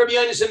authored by Rabbi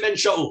Yonasan ben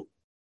Shaul.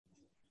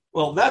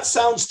 Well, that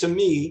sounds to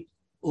me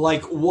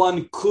like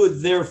one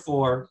could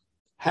therefore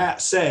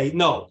say,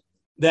 no,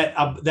 that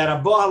a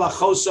Baal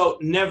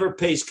HaChoso never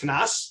pays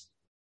Knas,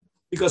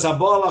 because a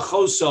Baal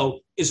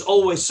HaChoso is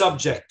always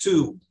subject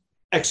to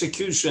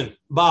execution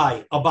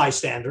by a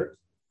bystander,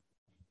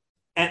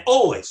 and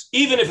always,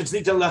 even if it's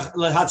Nitan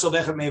Lehatzel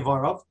Bechad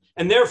Me'ivarov,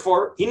 and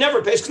therefore he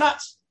never pays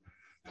Knas.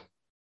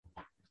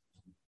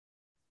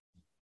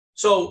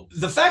 So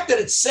the fact that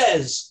it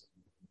says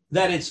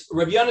that it's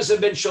Rabbi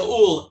Yonasan ben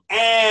Shaul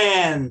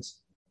and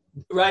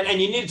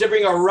you need to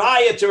bring a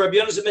raya to Rabbi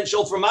Yonasan ben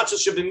Shaul for Matzah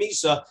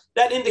Shebemisa,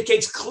 that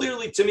indicates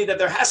clearly to me that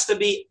there has to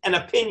be an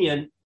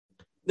opinion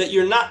that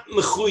you're not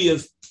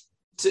mechuyev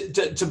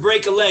to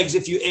break a legs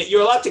if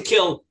you're allowed to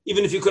kill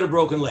even if you could have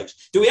broken legs.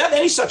 Do we have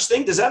any such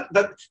thing? Does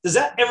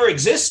that ever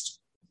exist?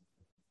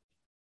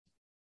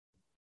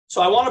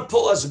 So I want to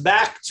pull us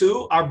back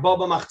to our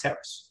Baba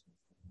Machteres.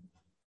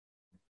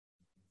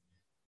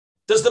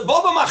 Does the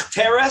Baba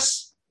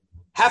Machteres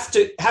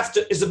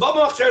is the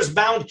Baba Machteres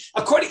bound,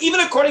 according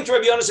to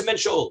Rabbi Yonasan ben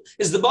Shaul,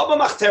 is the Baba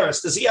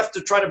Machteres, does he have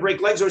to try to break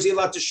legs, or is he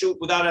allowed to shoot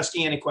without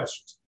asking any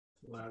questions?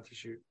 Allowed to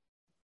shoot.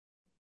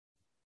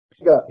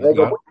 Who are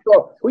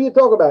you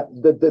talking about?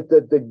 The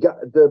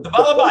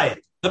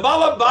Balabayit. The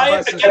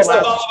Balabayit against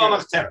the Baba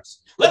Machteres.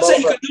 Let's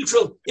say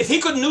he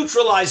could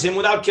neutralize him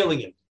without killing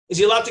him. Is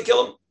he allowed to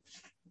kill him?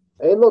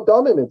 Ein lo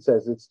damim, it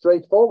says. It's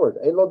straightforward.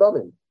 Ein lo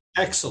damim.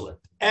 Excellent.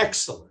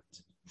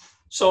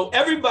 So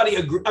everybody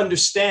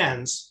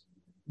understands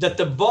that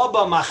the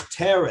Baba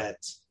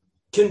Machteret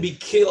can be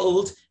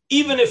killed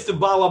even if the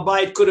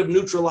Balabayit could have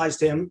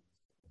neutralized him.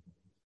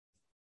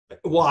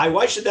 Why?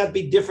 Why should that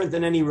be different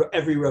than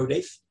every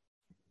rodef?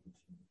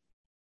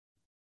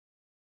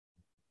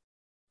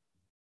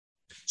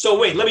 So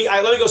wait, let me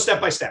go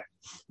step by step.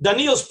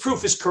 Daniel's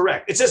proof is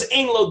correct. It says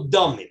Ein lo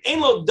damim.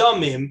 Ein lo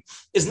damim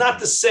is not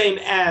the same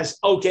as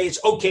okay, it's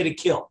okay to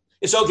kill.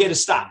 It's okay to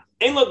stop.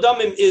 Ein lo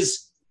damim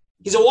he's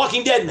a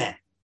walking dead man.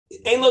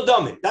 Ein lo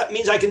damim. That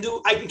means I can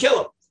kill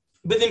him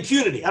with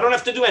impunity. I don't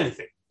have to do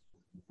anything.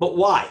 But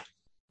why?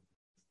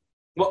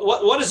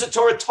 What does the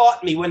Torah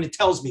taught me when it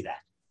tells me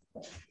that?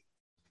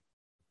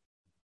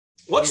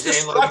 What's the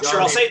structure?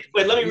 I'll say.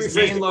 Wait, let me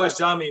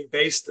rephrase.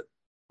 Based.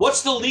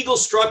 What's the legal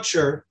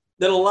structure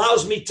that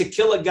allows me to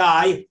kill a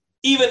guy,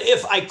 even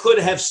if I could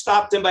have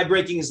stopped him by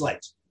breaking his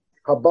legs?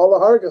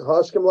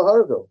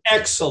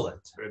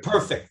 Excellent,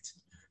 perfect.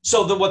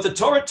 So what the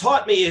Torah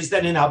taught me is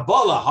that in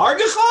Habala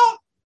Hargacha,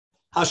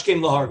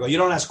 Hashkem Lahargo. You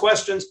don't ask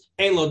questions.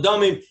 Ein lo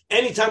damim.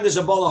 Anytime there's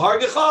a Bala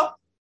Hargacha,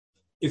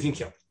 you can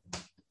kill.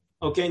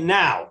 Okay,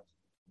 now,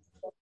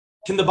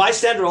 can the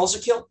bystander also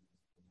kill?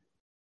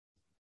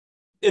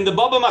 In the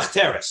Baba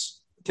Machteres,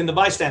 can the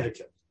bystander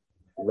kill?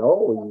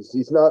 No,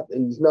 he's not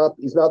in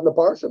the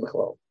parsha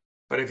b'chlal.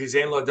 But if he's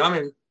Ein lo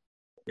damim,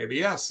 maybe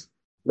yes.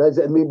 I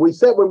mean, we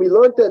said when we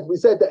learned that, we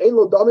said the Ein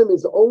lo damim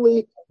is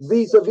only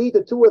vis-a-vis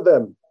the two of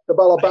them. The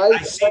Balabai.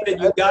 I see that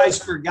you guys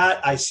forgot.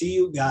 I see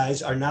you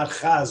guys are not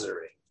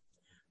chazering.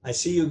 I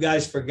see you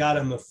guys forgot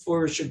a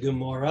Mefurish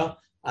Gemara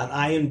on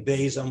Ayin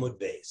Beis Amud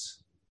Beis.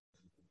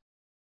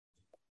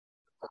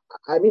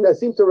 I mean, I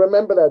seem to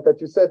remember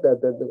that you said that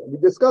we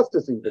discussed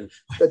this even.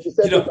 That you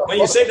said when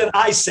you say that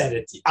I said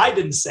it, I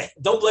didn't say it.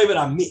 Don't blame it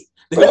on me.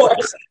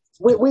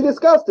 We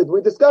discussed it.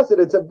 We discussed it.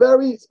 It's a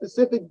very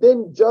specific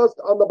din just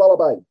on the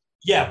Balabai.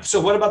 Yeah. So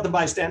what about the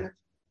bystander?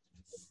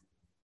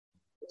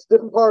 It's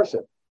different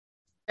parsha.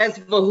 As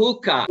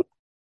Vahuka.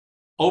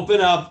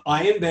 Open up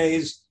Ayin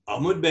Beis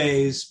Amud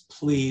Beis,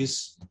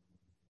 please.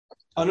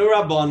 Tanu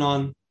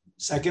Rabbanon,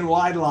 second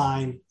wide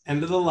line,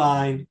 end of the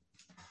line.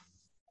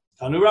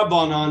 Tanu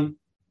Rabbanon,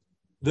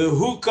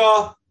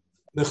 Vahuka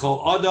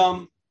b'chol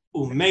Adam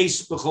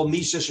umeis b'chol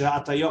Misha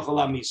she'ata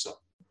yochel Misa.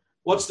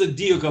 What's the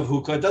diuk of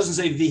hookah? It doesn't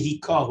say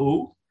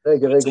vihikahu.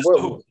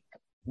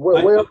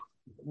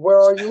 Where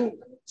are you?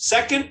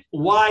 Second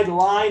wide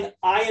line,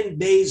 Ayin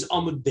Beis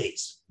Amud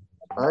Beis.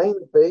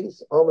 Ayin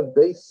Beis Amud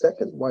Beis,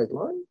 second wide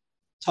line.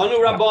 Tanu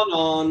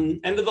Rabbanon,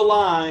 end of the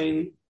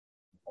line.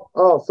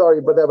 Oh,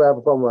 sorry, but I have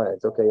a problem. Right,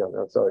 it's okay.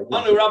 I'm sorry.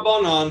 Tanu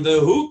Rabbanon, the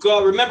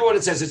hookah. Remember what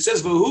it says. It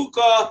says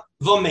v'hookah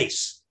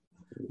v'meis.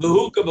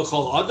 V'hookah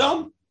b'chol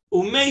Adam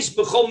umeis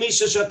b'chol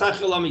Misha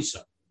she'atachel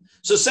Misa.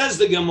 So says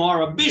the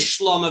Gemara,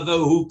 Bishlama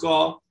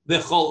v'hookah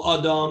b'chol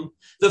Adam.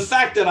 The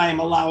fact that I am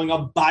allowing a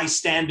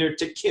bystander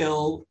to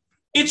kill,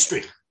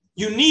 itzrich.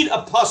 You need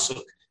a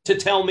pasuk to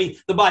tell me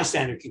the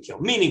bystander can kill.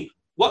 Meaning,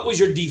 what was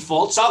your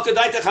default?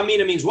 Salkadaita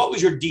Chamina means what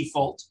was your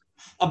default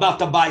about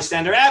the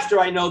bystander? After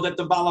I know that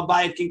the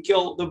Balabayit can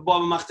kill the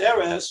Baba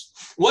Machteres,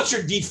 what's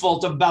your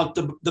default about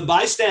the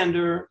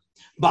bystander?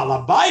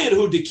 Balabayit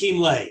hu dekim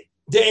lei.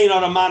 De'ein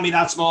aramami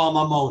atzmo al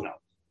mamona.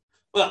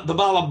 Well, the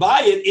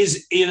Balabayit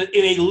is in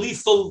a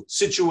lethal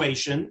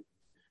situation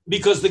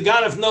because the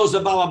Ganef knows the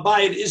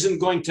Balabayit isn't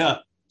going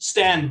to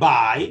stand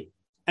by,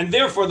 and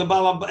therefore the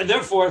Baba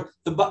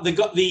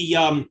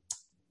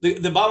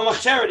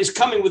Machsheret is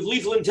coming with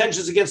lethal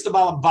intentions against the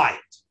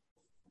Balabayit.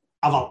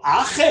 Aval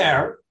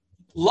acher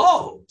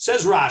lo,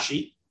 says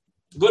Rashi,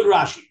 good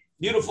Rashi,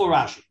 beautiful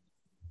Rashi.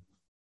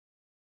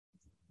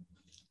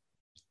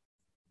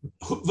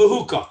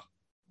 V'huka,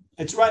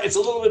 it's right. It's a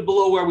little bit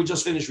below where we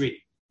just finished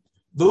reading.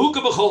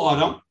 V'huka b'chol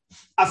adam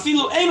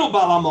afilu eno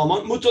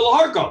balamoma mutal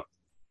harko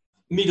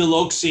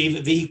midalok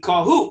siv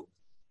v'hikahu.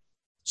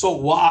 So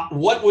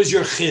what was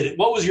your chid?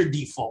 What was your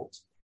default?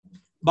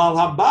 Bal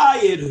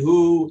habayid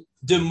hu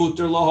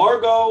demuter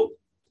lahargo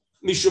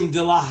mishum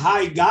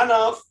delahai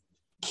ganav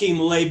kim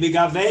le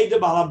bigave de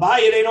bal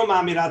habayid eno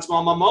mamiratz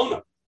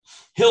mamona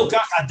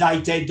hilkach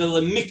adaite de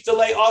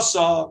lemikdale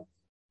asa.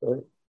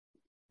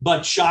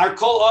 But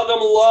charcoal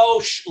adam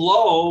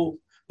low.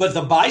 But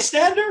the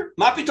bystander,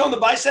 Mapiton, the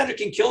bystander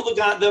can kill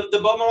the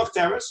Baba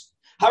Machteres.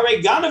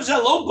 Hare ganav ze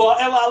lo ba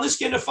el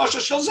aliske nefasha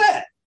shel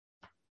zeh.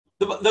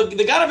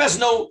 The ganav has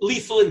no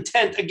lethal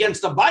intent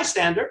against the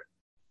bystander.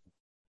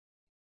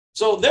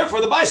 So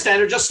therefore, the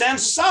bystander just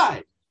stands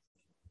aside.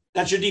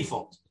 That's your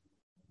default.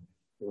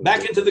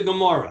 Back into the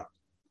Gemara.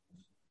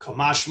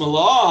 Kamash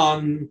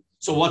Malon.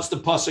 So what's the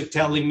pasuk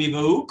telling me?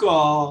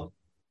 V'huka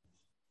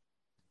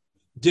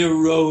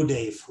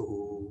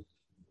derodefu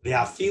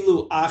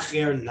ve'afilu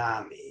acher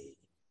nami.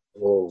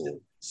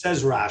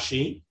 Says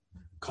Rashi.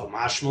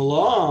 Kamash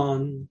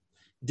Malon.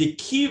 De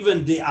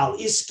kiven de al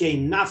iske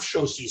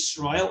nafshos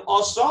Yisrael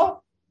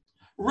also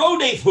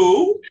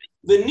rodefu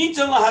the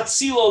nita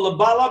lahatzilo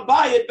lebala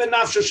bayit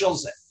benafsho shel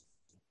zeh.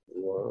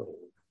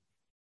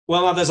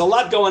 Well, now there's a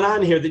lot going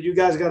on here that you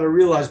guys got to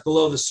realize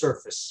below the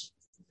surface.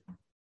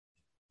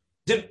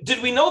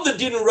 Did we know the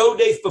din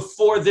rodef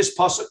before this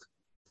pasuk?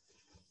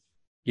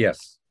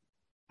 Yes,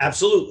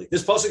 absolutely.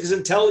 This pasuk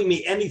isn't telling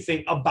me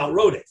anything about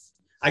rodef.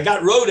 I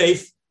got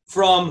rodef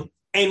from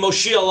a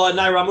Moshiach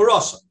Naira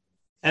Murasa,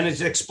 and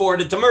it's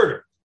exported to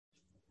murder.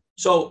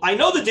 So I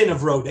know the din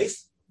of rodef.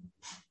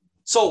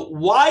 So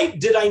why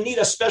did I need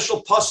a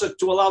special pasuk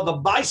to allow the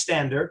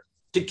bystander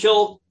to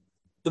kill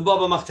the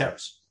Baba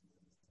Machteres?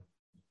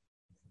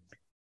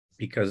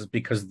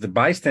 Because the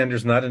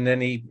bystander's not in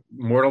any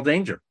mortal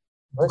danger.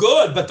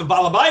 Good, but the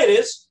Balabayit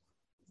is.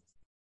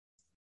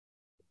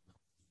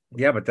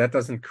 Yeah, but that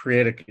doesn't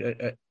create a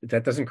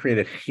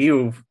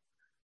chiyuv.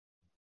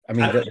 I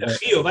mean, I don't need a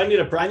chiyuv.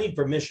 I need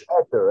permission.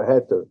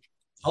 Heter.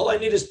 All I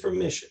need is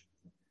permission.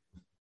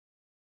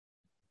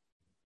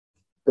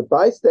 the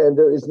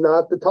bystander is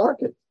not the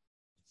target.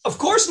 Of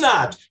course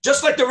not.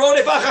 Just like the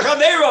Rodef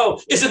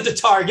Achachavero isn't the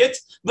target,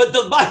 but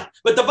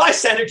the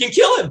bystander can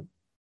kill him.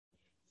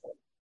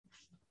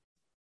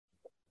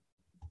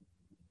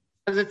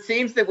 Because it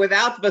seems that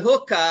without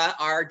Behuka,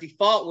 our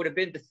default would have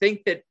been to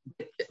think that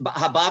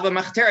Hababa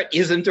Machteret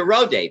isn't a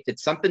Rodef.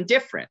 It's something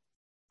different.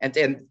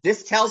 And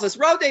this tells us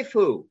Rodef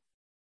who?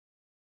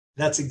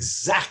 That's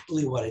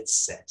exactly what it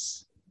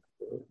says.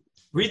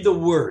 Read the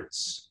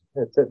words.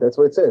 That's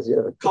what it says,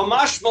 yeah.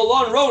 Kamash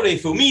Malon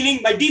Rodefu,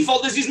 meaning by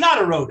default is he's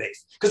not a Rodef.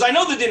 Because I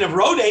know the din of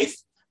Rodef,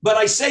 but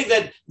I say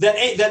that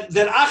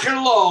Acher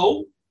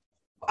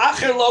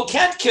Lo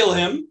can't kill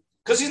him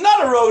because he's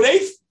not a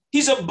Rodef.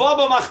 He's a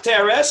Baba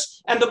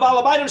Machteres, and the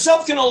Balabait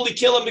himself can only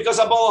kill him because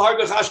Abala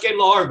Hargo Chashkem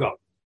Lahargo.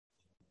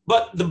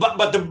 But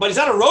he's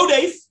not a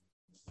Rodef.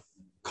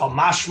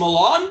 Kamash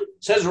Malon,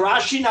 says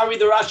Rashi. Now read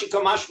the Rashi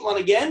Kamash Malon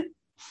again.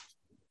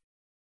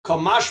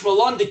 Kamash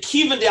Malon, the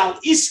Kivan de Al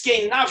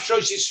Iske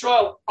Nafshosh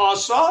Yisrael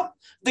Asa.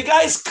 The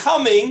guy is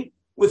coming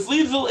with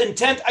lethal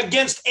intent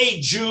against a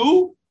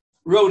Jew,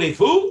 Rodef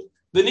who?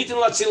 Benitin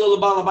Latzila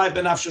Balabait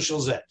Benafshosh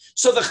Shalzeh.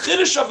 So the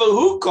Chiddush of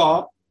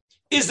Hukah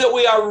is that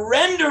we are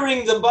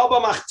rendering the Baba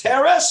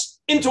Machteres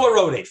into a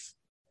Rodef.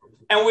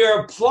 And we are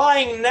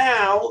applying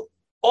now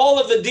all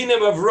of the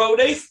dinim of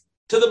Rodef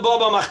to the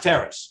Baba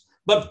Machteres.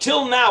 But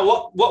till now,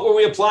 what were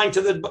we applying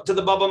to the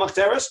Baba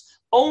Machteres?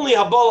 Only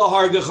Habala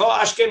Hargacho,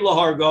 Ashkem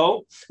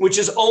Lahargo, which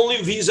is only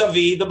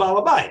vis-a-vis the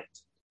Balabait.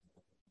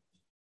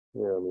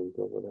 Yeah, I mean,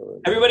 whatever.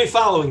 Everybody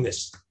following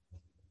this?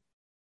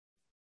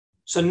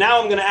 So now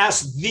I'm going to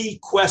ask the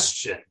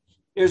question.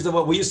 Here's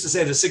what we used to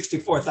say, the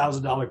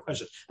 $64,000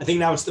 question. I think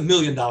now it's the $1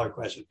 million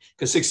question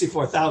because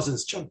 64,000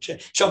 is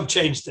chump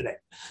change today.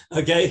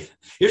 Okay,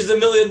 here's the $1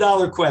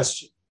 million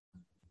question: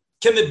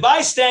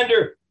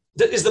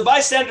 is the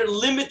bystander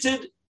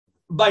limited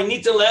by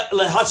nita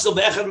lehatzel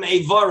be'echad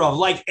me'evarov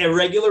like a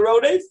regular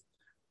rodef,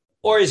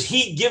 or is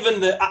he given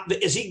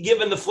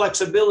the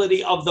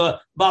flexibility of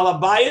the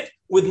balabayit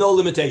with no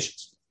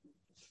limitations?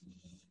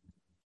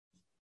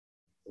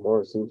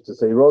 More seems to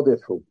say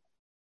rodefu.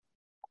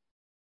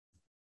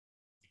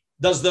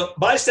 Does the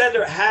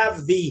bystander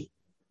have the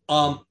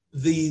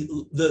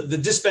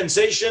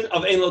dispensation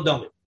of ein lo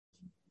damim?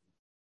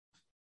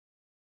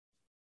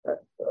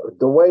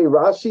 The way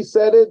Rashi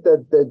said it,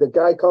 that the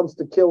guy comes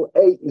to kill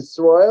a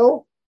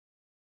Israel,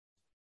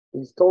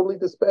 he's totally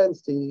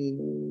dispensed. He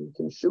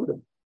can shoot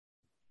him.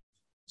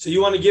 So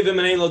you want to give him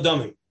an ein lo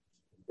damim?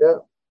 Yeah,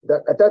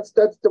 that's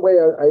the way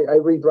I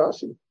read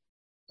Rashi.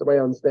 The way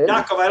I understand.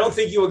 Yaakov, I don't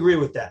think you agree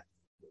with that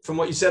from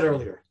what you said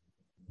earlier.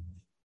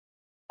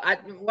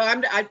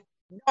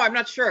 I'm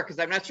not sure because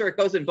I'm not sure it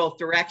goes in both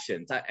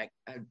directions. I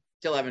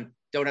still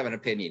don't have an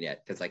opinion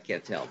yet because I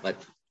can't tell. But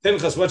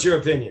Pinchas, what's your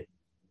opinion?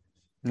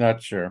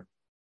 Not sure.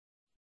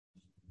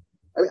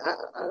 I mean,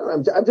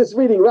 I'm just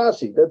reading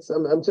Rashi.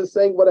 I'm just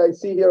saying what I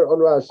see here on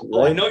Rashi.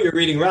 Oh, right? I know you're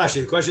reading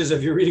Rashi. The question is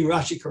if you're reading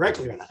Rashi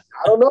correctly or not.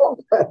 I don't know.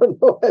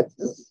 It's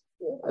just,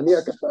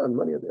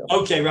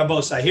 okay,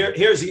 Rabosai.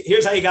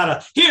 Here's how you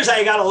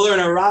gotta learn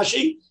a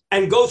Rashi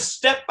and go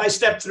step by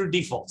step through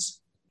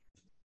defaults.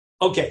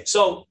 Okay,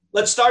 so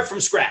let's start from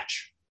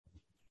scratch.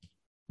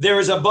 There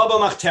is a Baba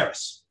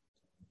Machteres.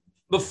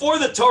 Before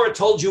the Torah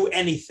told you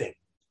anything,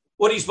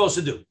 what are you supposed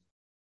to do?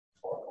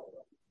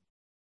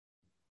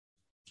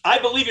 I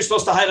believe you're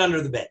supposed to hide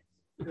under the bed.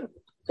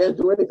 Can't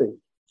do anything.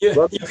 You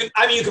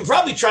can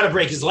probably try to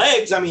break his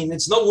legs. I mean,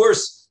 it's no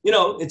worse.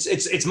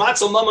 It's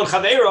matzel mamon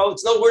chavero.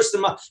 It's no worse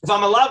than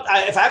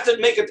if I have to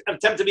make an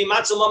attempt to be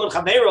matzel mamon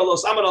chavero lo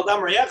samad al dam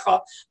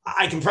reyecha,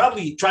 I can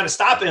probably try to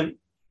stop him,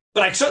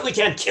 but I certainly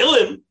can't kill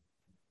him.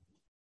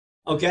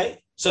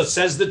 Okay, so it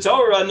says the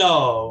Torah,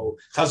 no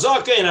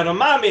chazaka and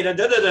aramami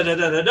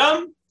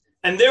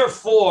and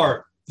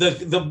therefore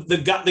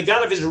the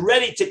God is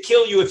ready to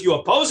kill you if you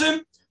oppose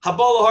him.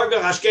 Habal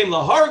lahargo hashkem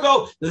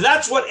lahargo.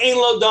 That's what ein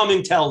lo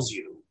damim tells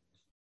you.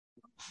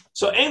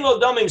 So ein lo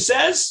damim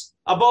says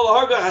habal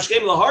lahargo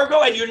hashkem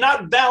lahargo, and you're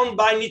not bound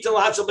by nitin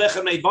lahatzel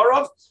bechem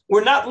mevarov.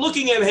 We're not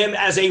looking at him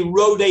as a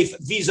rodef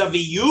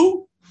vis-a-vis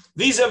you.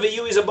 Vis-a-vis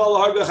you is habal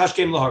lahargo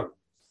hashkem lahargo.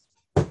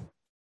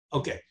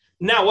 Okay.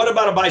 Now, what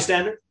about a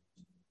bystander?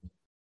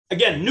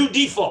 Again, new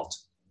default.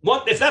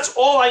 What if that's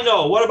all I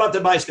know? What about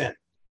the bystander?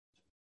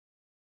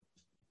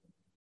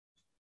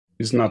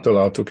 He's not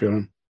allowed to kill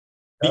him.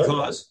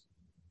 Because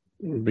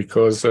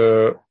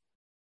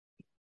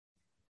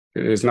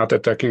he's not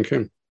attacking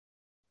him.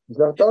 He's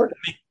not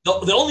targeting.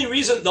 The only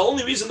reason the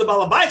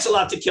Balabait's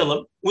allowed to kill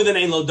him with an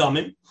ein lo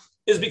damim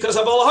is because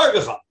of Abal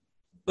Hargacha.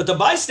 But the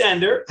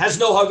bystander has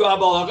no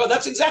Abal Hargacha.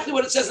 That's exactly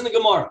what it says in the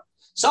Gemara.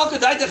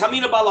 Salkadaita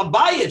Chamina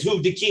Balabayit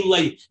who dekim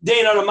le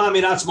dein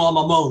aramami ratzmal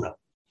mamona.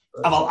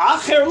 Aval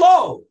acher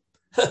lo.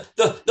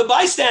 The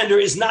bystander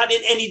is not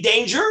in any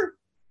danger.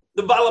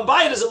 The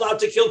Balabayit is allowed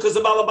to kill because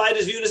the Balabayit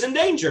is viewed as in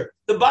danger.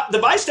 The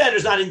bystander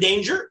is not in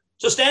danger,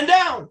 so stand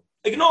down,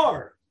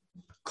 ignore.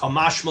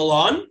 Kamash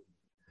Malon,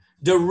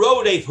 the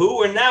Rodef,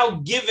 who are now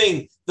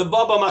giving the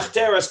Baba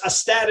Machteres a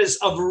status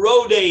of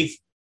Rodef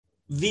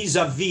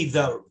vis-a-vis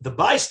the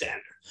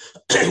bystander.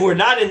 we're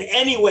not in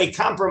any way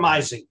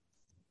compromising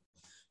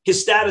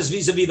his status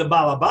vis-a-vis the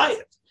Baal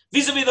Habayit.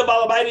 Vis-a-vis the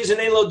Baal Habayit is an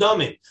Ein Lo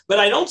Damim. But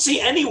I don't see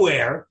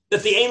anywhere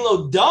that the Ein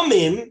Lo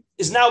Damim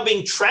is now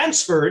being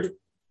transferred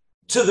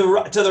to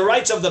the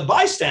rights of the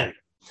bystander.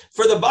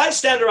 For the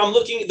bystander,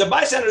 the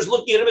bystander is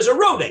looking at him as a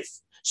rodef.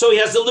 So he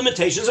has the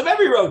limitations of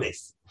every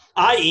rodef,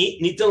 i.e.,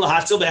 nitin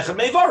lahatzil be'echad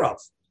me'varav.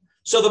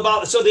 So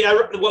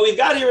what we've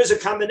got here is a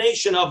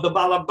combination of the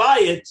Baal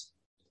Habayit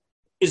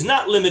is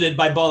not limited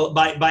by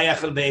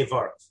echad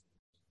me'varav.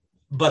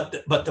 But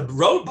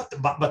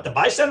the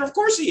bystander, of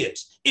course, he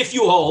is. If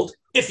you hold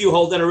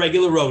that a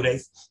regular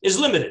rodef is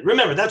limited,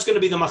 remember that's going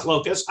to be the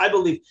machlokas. I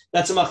believe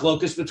that's a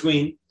machlokas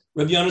between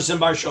Rabbi Yonasan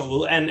Bar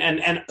Shaul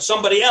and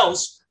somebody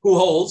else who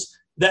holds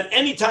that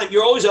anytime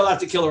you're always allowed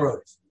to kill a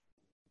rodef,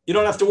 you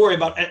don't have to worry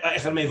about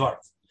echad me'varav.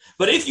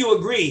 But if you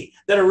agree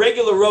that a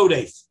regular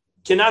rodef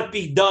cannot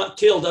be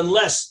killed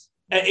unless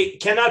it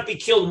cannot be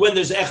killed when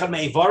there's echad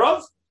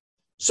me'varav,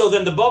 so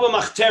then the baba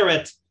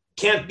machteret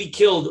can't be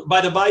killed by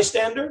the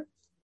bystander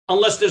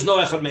unless there's no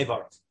echad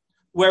me'varav.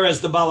 Whereas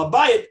the Baal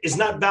Habayit is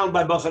not bound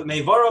by echad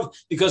me'varav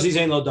because he's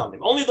ein lo damim.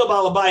 Only the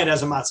Baal Habayit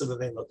has a matzav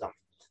of ein lo damim.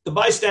 The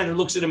bystander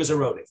looks at him as a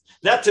rodef.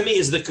 That to me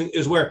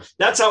is where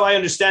that's how I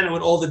understand it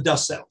when all the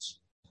dust settles.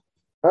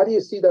 How do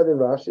you see that in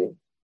Rashi?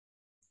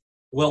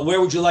 Well,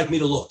 where would you like me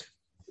to look?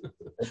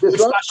 Which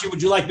Rashi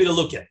would you like me to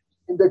look at?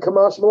 In the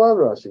Kamash Malan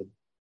Rashi.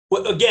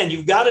 Well, again,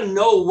 you've got to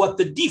know what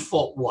the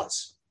default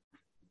was.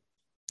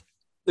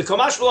 The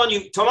Kamash Malan,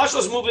 Kamash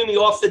was moving me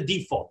off the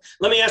default.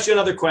 Let me ask you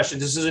another question.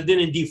 This is a din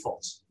in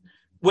defaults.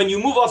 When you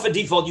move off a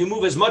default, you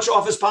move as much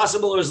off as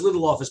possible or as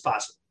little off as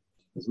possible?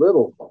 As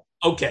little.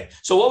 Okay.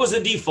 So what was the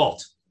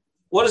default?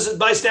 What is the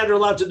bystander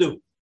allowed to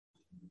do?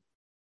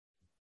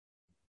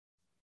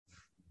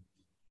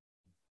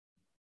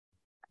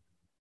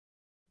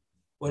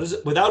 What is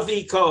it? Without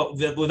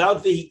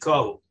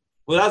vehika,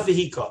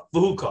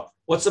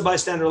 what's the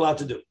bystander allowed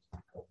to do?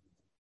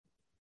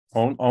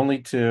 Only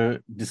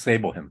to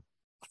disable him.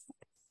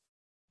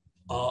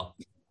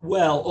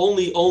 Well,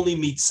 only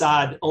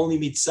mitzad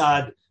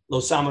lo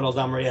samad al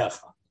dam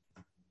reyecha,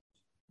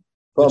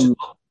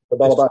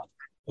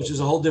 which is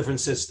a whole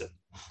different system.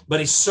 But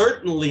he's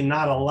certainly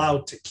not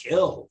allowed to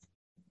kill,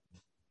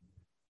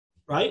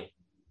 right?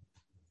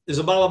 Is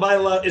the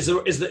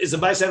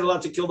bystander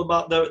allowed to kill the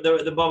Baba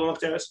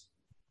Machteres?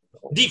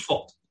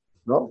 Default.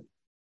 No.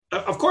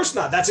 Of course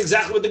not. That's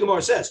exactly what the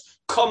Gemara says.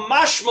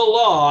 Kamash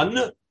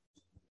Malan,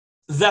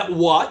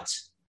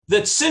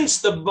 that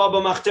since the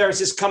Baba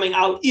Machteres is coming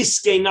out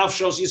Iske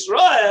Nafshos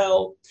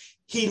Yisrael,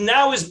 he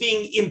now is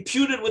being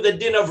imputed with a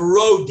din of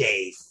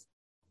Rodef.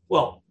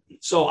 Well,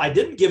 so I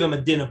didn't give him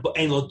a din of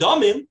Ein Lo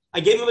Damim, I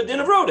gave him a din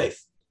of Rodef.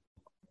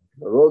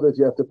 The Rodef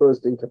you have to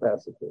first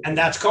incapacitate. And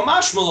that's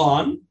Kamash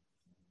Malan.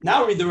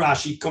 Now read the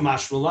Rashi,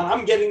 Kamash Malan.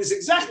 I'm getting this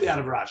exactly out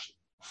of Rashi.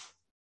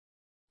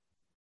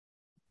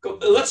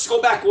 Let's go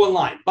back one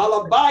line.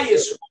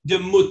 Balabayis de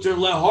muter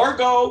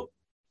lehargo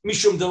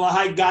mishum de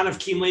lahai ganav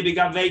kim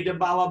lebigavei de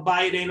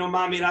balabayit eno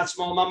mamir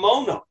atzmo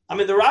mamono.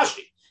 I'm in the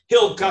Rashi.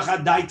 Hil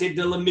kachadaite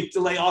de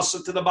lemiktele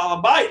also to the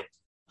balabayit.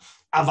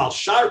 Aval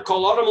shar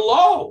koloram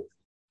lo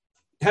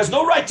has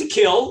no right to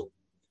kill.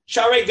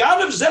 Share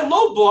ganav ze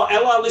lo bo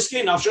ela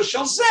liske nafsho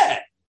shel zeh.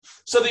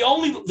 So the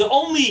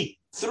only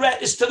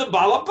threat is to the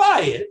Baal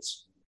Habayit,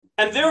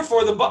 and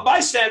therefore the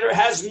bystander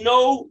has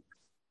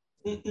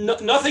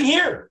nothing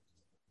here.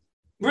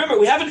 Remember,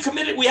 we haven't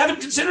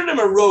considered him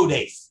a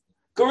rodef.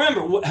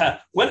 Remember,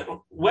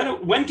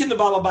 when can the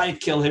Baal Habayit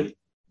kill him?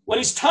 When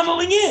he's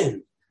tunneling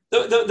in.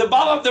 The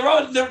Baal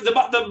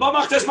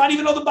Machteres might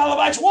even know the Baal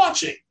Habayit's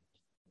watching.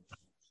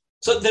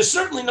 So there's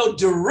certainly no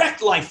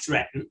direct life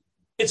threat.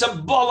 It's a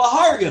Baal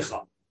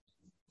Hargecha.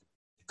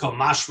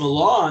 Kamash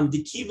Malan,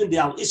 the Kivin de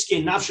al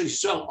Iske Nafshel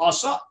Yisrael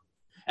Asa.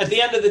 At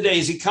the end of the day,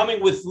 is he coming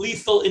with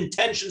lethal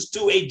intentions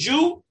to a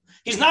Jew?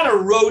 He's not a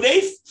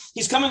rodef.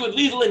 He's coming with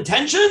lethal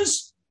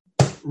intentions.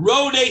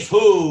 Rodef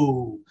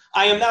who?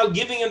 I am now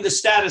giving him the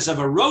status of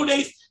a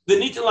rodef. But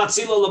that's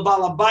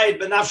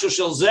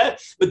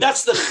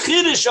the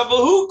chiddush of a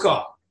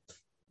hookah.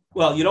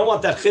 Well, you don't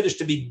want that chiddush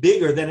to be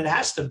bigger than it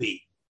has to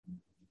be.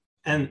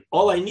 And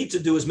all I need to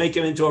do is make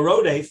him into a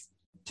rodef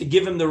to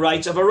give him the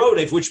rights of a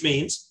rodef, which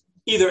means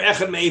either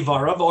echad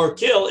me'varav or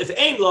kill if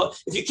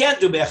you can't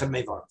do echad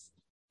me'varav.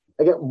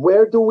 Again,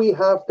 where do we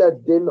have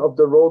that din of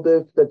the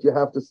rodef that you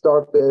have to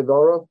start the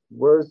Evara?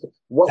 Where's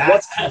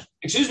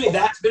Excuse me,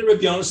 that's been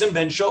Rabbi Yonasan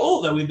ben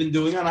Shaul that we've been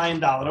doing on Ayin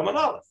Dalet Amud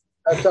Aleph.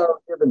 That's our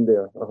given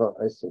there.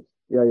 I see.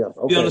 Yeah.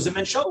 Okay. Rabbi Yonasan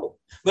ben Shaul.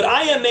 But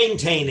I am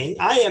maintaining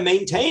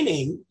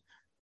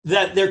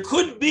that there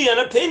could be an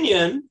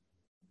opinion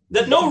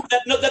that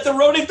that the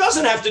rodef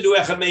doesn't have to do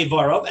echad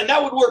me'varav, and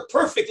that would work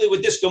perfectly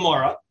with this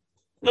Gemara.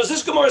 Because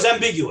this Gemara is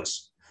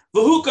ambiguous.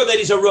 V'huka, that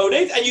he's a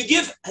rodef, and you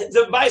give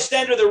the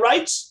bystander the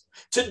rights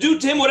to do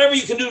to him whatever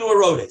you can do to a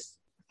rodef.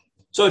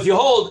 So if you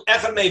hold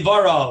echad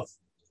me'varav,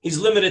 he's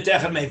limited to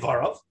echad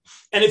me'varav.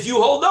 And if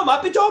you hold them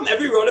up,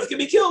 every rodef can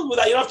be killed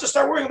without, you don't have to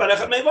start worrying about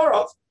echad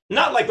me'varav.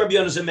 Not like Rabbi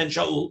Yonasan ben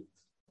Shaul.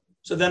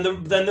 So then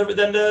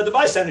the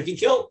bystander can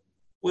kill.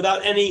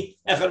 without any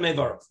echad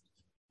mevarov.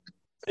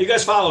 Are you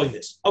guys following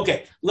this?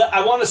 Okay,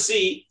 I want to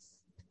see.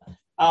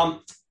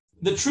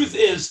 The truth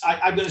is,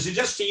 I'm going to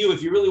suggest to you,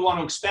 if you really want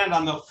to expand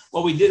on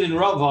what we did in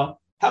Rava,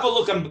 have a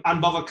look on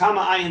Bava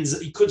Kama Ayin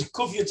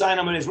Kuf Yud Zayin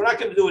Amud Beis. We're not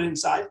going to do it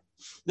inside.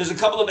 There's a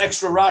couple of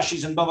extra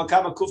Rashis in Bava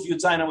Kama Kuf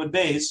Yud Zayin Amud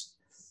Beis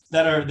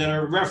that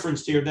are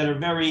referenced here, that are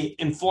very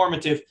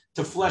informative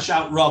to flesh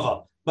out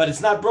Rava. But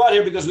it's not brought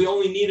here because we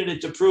only needed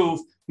it to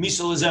prove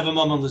Misal Lezev and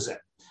Mammon Lezev.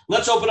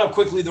 Let's open up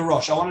quickly the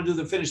Rosh. I want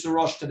to finish the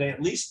Rosh today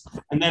at least,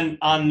 and then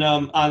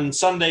on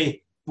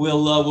Sunday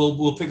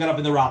we'll pick it up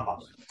in the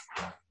Rambam.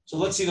 So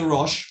let's see the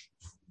Rosh.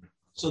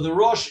 So the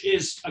Rosh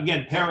is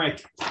again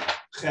Perek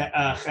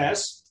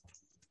Ches.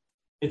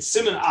 It's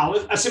Siman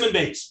Aleph, Siman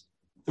Beis.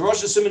 The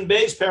Rosh is Siman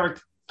Beis, Perek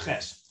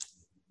Ches.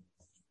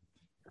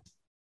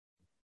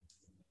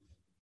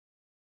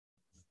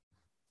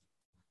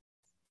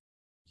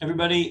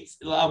 Everybody,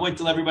 I'll wait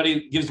till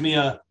everybody gives me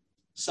a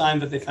sign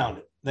that they found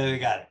it. They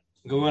got it.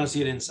 We want to see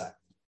it inside.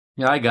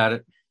 Yeah, I got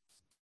it.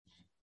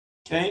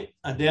 Okay,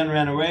 Dan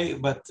ran away,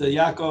 but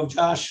Yaakov,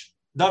 Josh,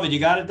 David, you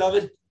got it,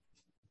 David?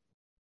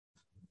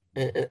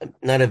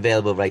 Not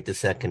available right this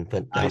second,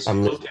 but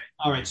I'm okay.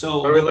 All right. So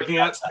what are we looking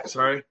at?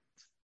 Sorry.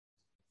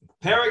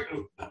 Perek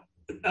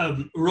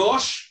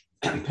Rosh,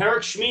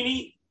 Perek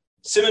Shmini,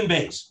 Siman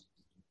Beis.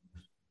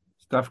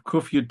 Stuff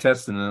Kuf Yud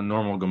test in the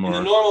normal Gemara.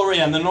 In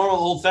the normal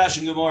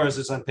old-fashioned Gemaras,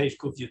 it's on page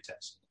Kuf Yud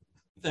test.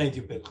 Thank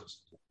you,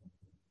 Pinchas.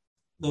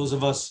 Those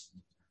of us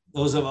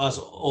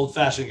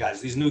old-fashioned guys.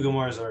 These new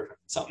Gemaras are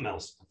something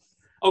else.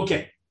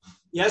 Okay.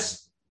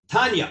 Yes?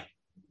 Tanya.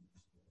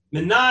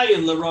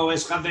 Menayin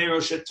leroes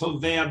chavero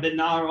shetovea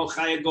benar o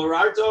chaya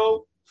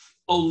gorarto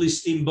o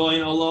listim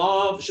boin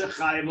olav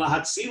shechayev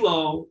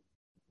lahatzilo.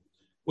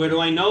 Where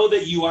do I know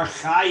that you are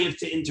chayev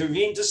to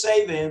intervene to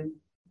save him?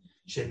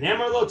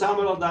 Shenemar lo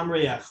tamar al dam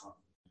reyecha.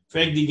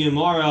 Frag the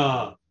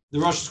Gemara. The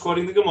Rosh is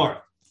quoting the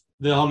Gemara.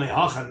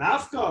 V'hamehacha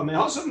nafka,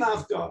 mehasav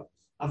nafka.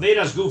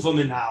 Avedas gufa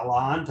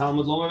minalan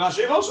Talmud lomer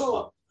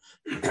v'ashevosolo.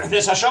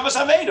 There's Hashavas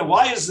Aveda.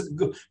 Why is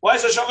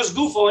Hashavas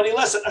Gufo any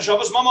less than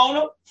Hashavas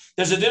Mamono?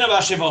 There's a din of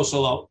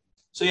Hashavosolo.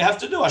 So you have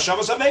to do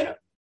Hashavas Aveda.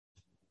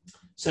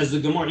 Says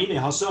the Gemara,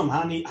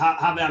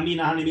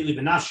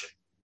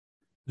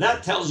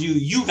 that tells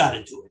you got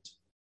to do it.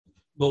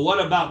 But what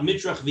about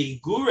Mitrach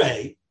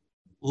v'Igure?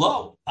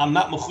 Lo, I'm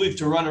not mechuyev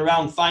to run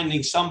around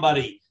finding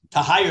somebody, to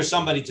hire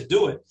somebody to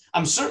do it.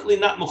 I'm certainly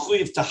not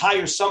mechuyev to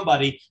hire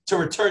somebody to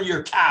return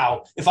your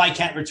cow if I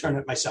can't return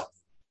it myself.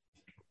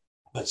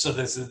 But so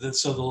the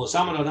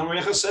Losamad Adam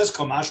Recha says,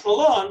 Kamash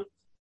Malon,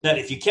 that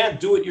if you can't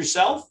do it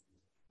yourself,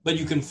 but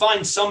you can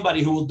find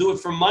somebody who will do it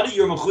for money,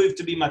 you're mechuyev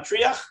to be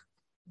matriach,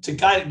 to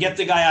get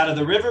the guy out of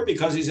the river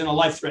because he's in a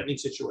life-threatening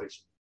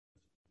situation.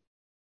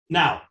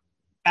 Now,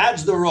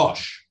 adds the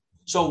Rosh.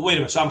 So wait a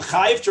minute. So I'm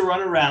chayiv to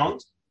run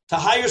around to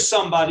hire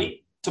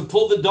somebody to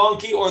pull the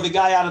donkey or the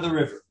guy out of the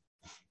river.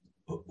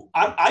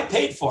 I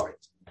paid for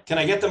it. Can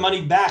I get the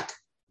money back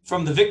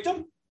from the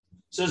victim?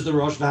 Says the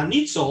Rosh. The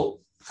Nitzel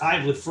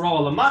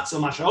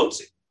matzel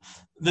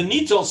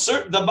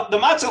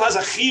has a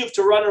chiyuv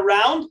to run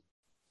around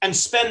and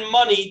spend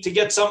money to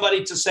get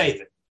somebody to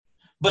save it.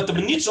 But the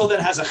Nitzel then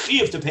has a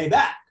chiyuv to pay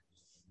back.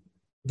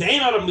 The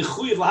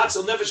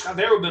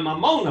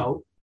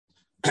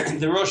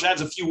Rosh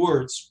adds a few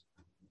words.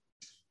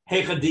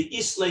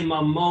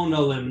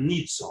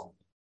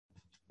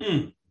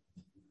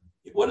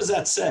 What does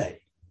that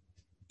say?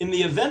 In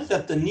the event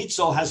that the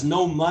Nitzel has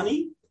no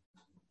money,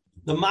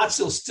 the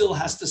Matzil still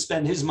has to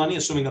spend his money,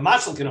 assuming the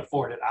Matzil can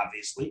afford it,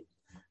 obviously.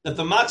 That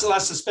the Matzil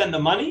has to spend the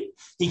money.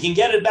 He can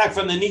get it back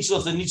from the Nitzel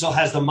if the Nitzel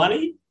has the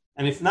money.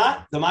 And if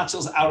not, the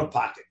Matzil's out of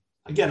pocket.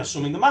 Again,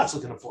 assuming the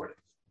Matzil can afford it.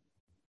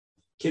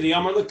 Kiri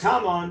Amar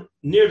Lekaman,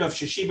 Nirdav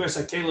Sheshiber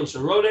Sakelim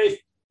Sharodef,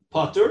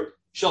 Patur,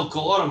 Shel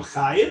Koloram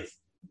Chayiv,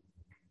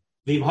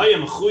 Vim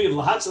Hayam Chuyiv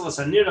Lahatzel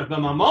Sanirdav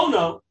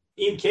Bamamono,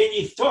 Im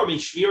Kenyi Tormi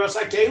Shvira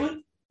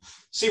Sakelim.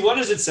 See, what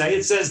does it say?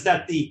 It says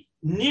that the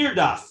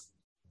Nirdaf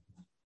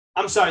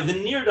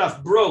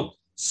broke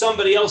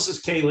somebody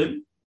else's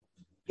kalim.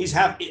 He's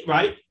happy,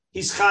 right?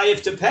 He's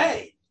chayiv to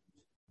pay.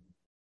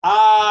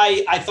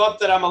 I thought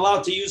that I'm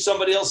allowed to use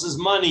somebody else's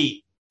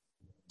money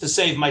to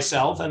save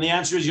myself, and the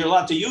answer is you're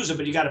allowed to use it,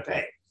 but you got to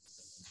pay.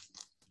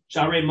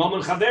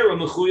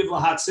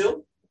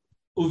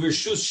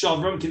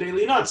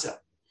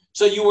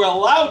 So you were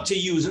allowed to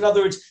use. In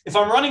other words, if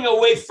I'm running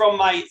away from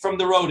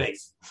the rodef,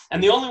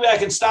 and the only way I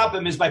can stop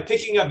him is by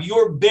picking up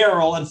your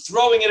barrel and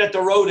throwing it at the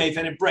rodef,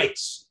 and it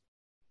breaks.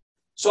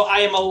 So I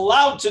am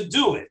allowed to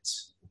do it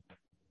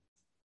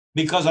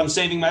because I'm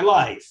saving my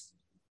life,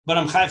 but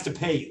I'm chayav to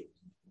pay you.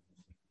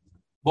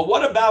 But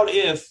what about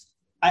if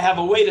I have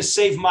a way to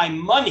save my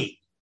money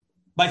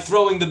by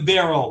throwing the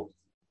barrel,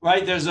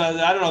 right? There's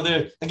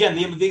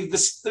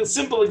the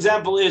simple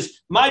example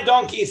is my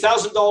donkey,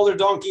 $1,000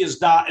 donkey is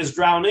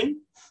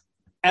drowning,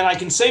 and I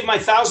can save my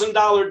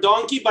 $1,000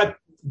 donkey by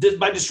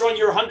destroying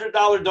your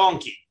 $100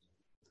 donkey.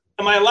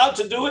 Am I allowed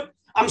to do it?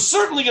 I'm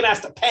certainly going to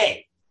have to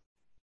pay.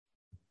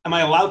 Am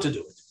I allowed to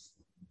do it?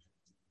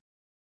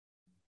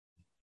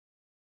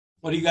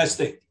 What do you guys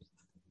think?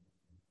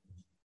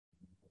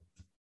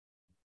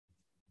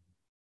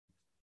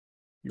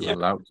 You're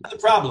allowed to. The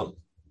problem.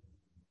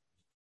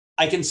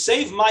 I can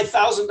save my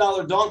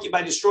 $1,000 donkey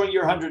by destroying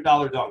your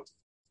 $100 donkey.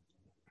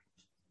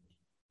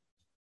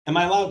 Am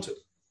I allowed to?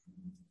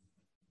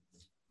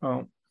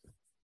 Well,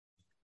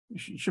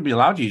 you should be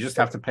allowed to. You just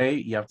have to pay.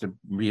 You have to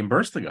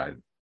reimburse the guy.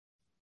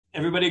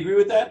 Everybody agree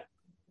with that?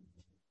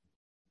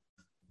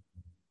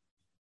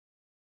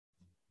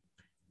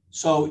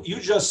 So you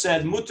just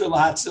said muter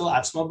lahatzil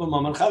atzma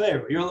b'mamon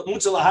chaver. You're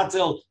muter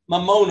lahatzil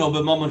mamono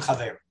b'mamon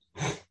chaver.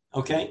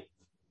 Okay.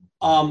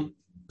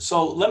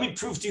 So let me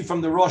prove to you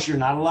from the Rosh you're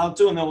not allowed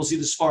to, and then we'll see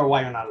the Sfar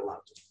why you're not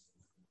allowed to.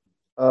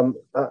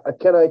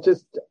 Can I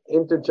just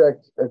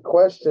interject a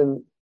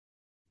question?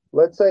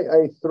 Let's say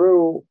I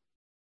threw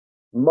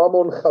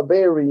Mamon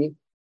Chaveri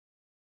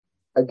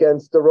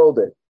against the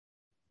Rodek,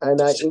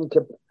 and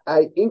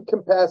I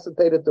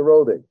incapacitated the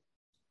Rodek.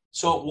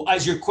 So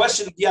as your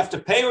question, do you have to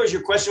pay, or is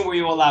your question were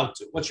you allowed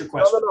to? What's your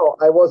question? No,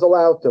 I was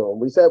allowed to.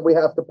 We said we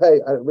have to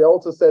pay. We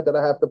also said that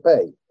I have to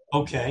pay.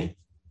 Okay.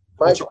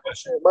 My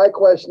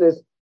question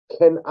is,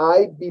 can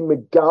I be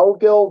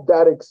megalgel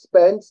that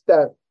expense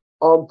that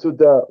onto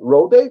the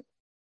Rodek?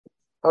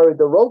 Or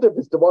the Rodek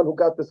is the one who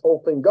got this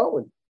whole thing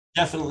going.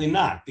 Definitely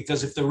not,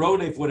 because if the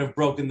Rodef would have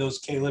broken those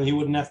kalim, he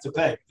wouldn't have to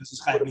pay. This is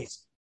Chayv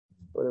Misa.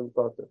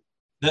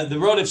 The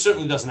Rodef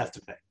certainly doesn't have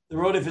to pay. The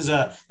Rodef is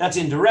that's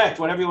indirect,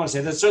 whatever you want to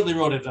say. That's certainly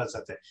Rodef does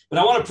that. But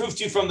I want to prove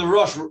to you from the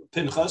Rosh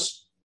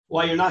Pinchas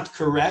why you're not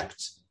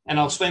correct, and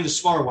I'll explain the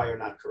Svar why you're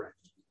not correct.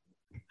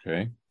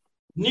 Okay.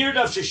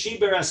 Nirdav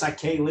sheshiber as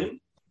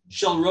hakelim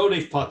shel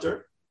Rodef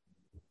pater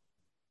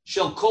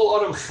shel kol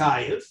adam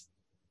chayiv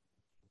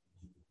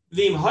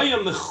v'im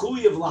hayam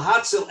mechuyev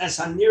lahatzil es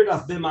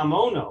hanirdav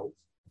b'mamono.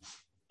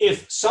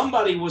 If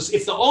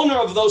the owner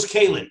of those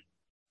kalim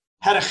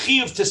had a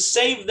chiyuv to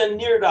save the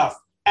nirdaf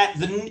at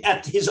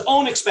his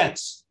own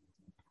expense.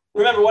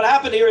 Remember, what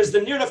happened here is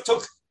the nirdaf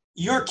took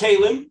your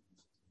kalim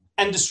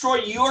and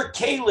destroyed your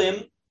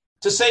kalim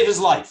to save his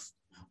life.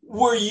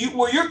 Were you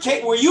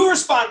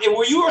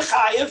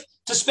chayiv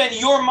to spend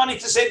your money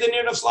to save the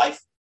nirdaf's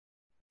life?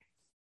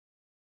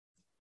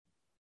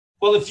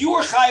 Well, if you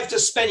were chayiv to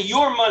spend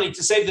your money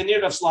to save the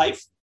nirdaf's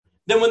life,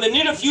 then when the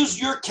nirdaf used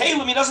your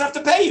kalim, he doesn't have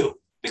to pay you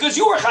because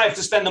you were chayiv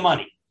to spend the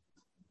money.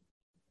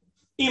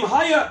 Im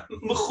haya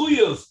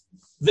mechuyev,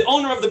 the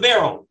owner of the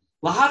barrel,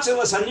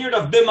 lahatzel es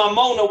hanirdav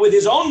b'mamona with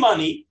his own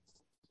money,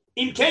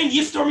 im kein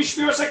yiftor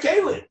mishviras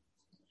hakelim.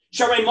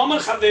 Sharei maman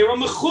chavera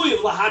mechuyev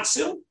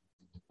lahatzel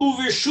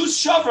uvirshus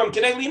shavram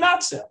kenei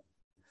linatzel.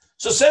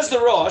 So says the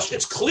Rosh,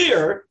 it's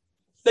clear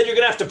that you're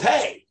going to have to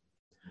pay.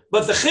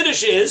 But the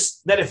chiddush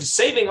is that if it's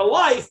saving a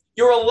life,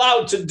 you're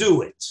allowed to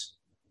do it.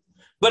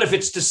 But if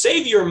it's to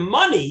save your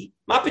money,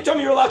 ma pitom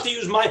you're allowed to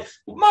use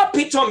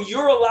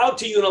you're allowed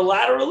to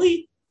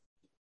unilaterally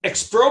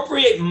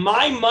expropriate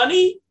my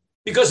money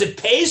because it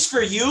pays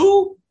for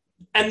you,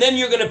 and then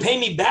you're going to pay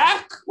me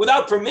back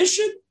without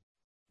permission?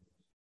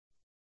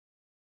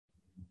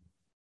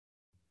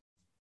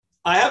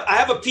 I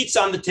have a pizza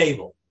on the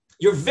table.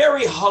 You're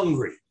very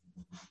hungry.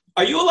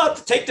 Are you allowed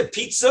to take the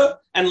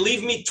pizza and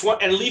leave me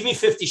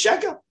 50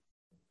 shekel?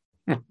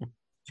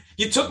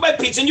 You took my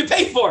pizza and you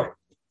paid for it.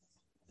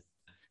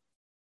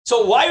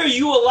 So why are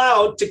you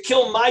allowed to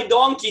kill my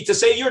donkey to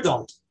save your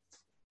donkey?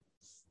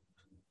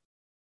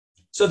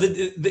 So we're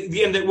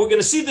going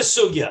to see the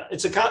sugya.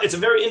 It's a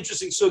very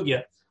interesting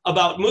sugya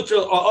about mutter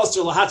or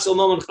osir lahatzil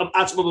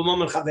atzma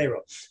b'mamon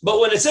chavero. But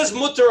when it says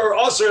mutter or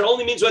osir, it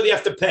only means whether you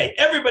have to pay.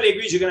 Everybody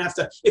agrees you're going to have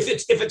to. If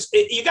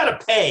you got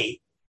to pay,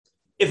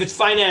 if it's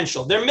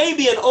financial. There may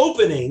be an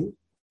opening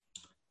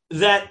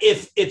that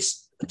if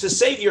it's to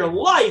save your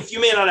life, you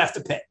may not have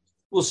to pay.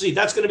 We'll see.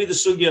 That's going to be the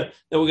sugya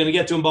that we're going to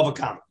get to in Bava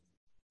Kama.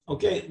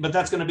 Okay, but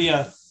that's going to be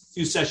a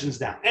few sessions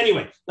down.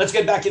 Anyway, let's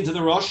get back into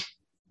the Rosh.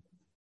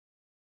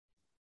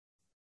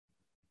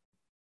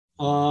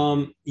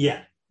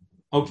 Yeah.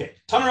 Okay.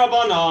 Taner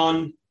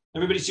Rabbanon.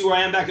 Everybody see where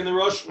I am back in the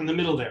Rosh? We're in the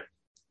middle there.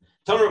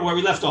 Taner, where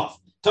we left off.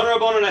 Taner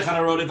Rabbanon echad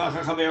harodef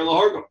achar chaver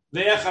lahorgo.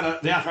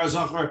 Ve'achar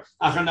zachar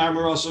achar nar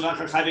merosav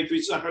achar chayvei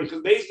kritz achar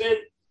chizbezdin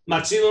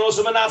matzilin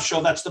osav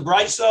anafsho. That's the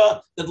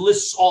brisa that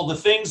lists all the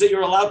things that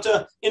you're allowed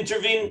to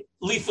intervene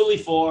lethally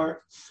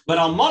for. But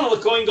almana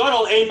l'kohen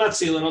gadol ein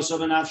matzilin osav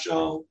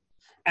anafsho,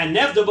 and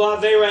nevda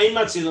ba'avera ein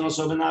matzilin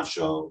osav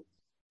anafsho.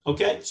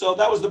 Okay, so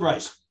that was the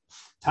brisa.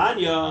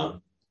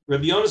 Tanya.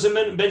 Rabbi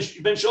Yonasan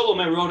ben Sholom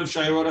wrote of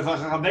Shayarot of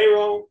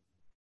Achavero,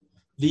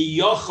 the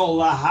Yochol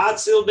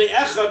Lahatzil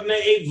be'echad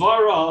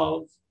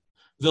me'evarav,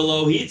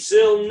 v'lo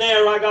hitzil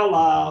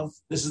neragalav.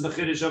 This is the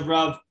chiddush of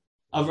Rabbi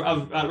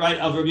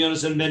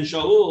Yonasan ben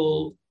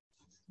Shaul.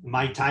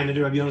 My time at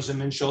Rabbi Yonasan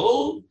ben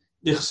Shaul,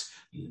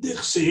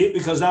 dichsi,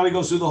 because now he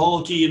goes through the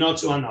whole ki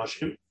yinotzu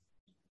anoshim.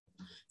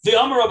 The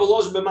Amar Rabbi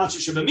Loz b'matzi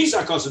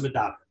shebemisa kosa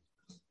b'daber.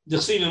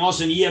 Dichsi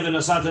v'mosin yev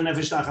v'nasata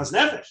nefesh tachas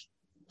nefesh.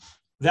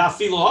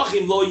 This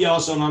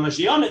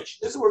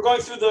is we're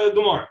going through the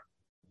Gemara.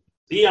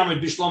 Then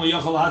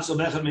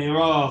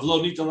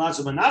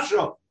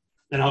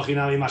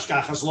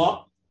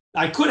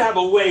I could have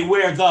a way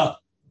where the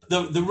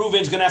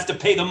Reuven's going to have to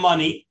pay the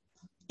money,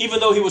 even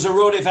though he was a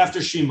rodef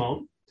after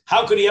Shimon.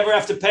 How could he ever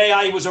have to pay?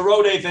 He was a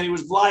rodef and he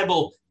was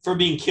liable for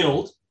being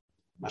killed.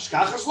 The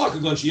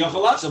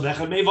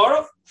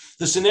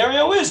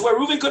scenario is where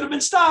Reuven could have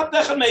been stopped.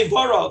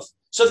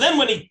 So then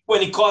when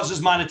he causes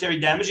monetary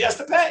damage, he has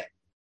to pay.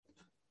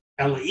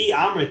 Even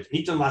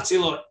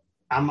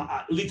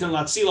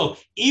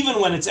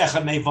when it's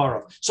echad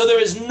mevarov. So there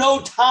is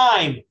no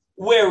time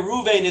where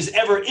Reuven is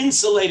ever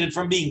insulated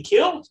from being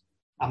killed.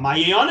 Why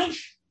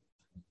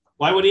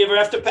would he ever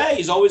have to pay?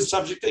 He's always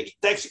subject to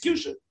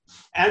execution.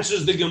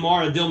 Answers the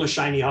Gemara, Dilma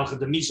Shiny Hachad,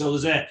 the Misa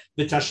Lezeh,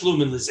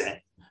 B'Tashlumin Lezeh.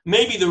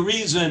 Maybe the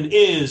reason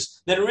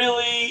is that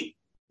really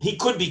he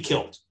could be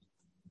killed.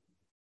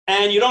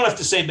 And you don't have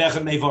to say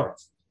Bechad Mevarov.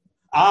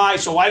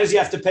 So why does he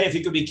have to pay if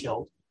he could be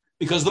killed?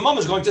 Because the mum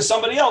is going to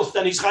somebody else,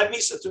 then he's Chayv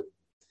Misa too.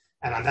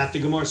 And on that the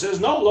Gemara says,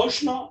 no, Lo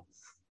Shna.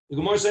 The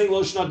Gemara is saying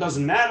Lo Shna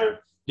doesn't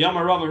matter.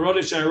 Yamar Rava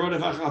Rodef Shai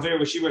Rodef Achaver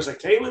V'Shivas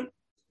HaKelim,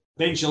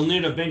 Ben Shel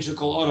Nirav, Ben Shel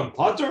Kol Odom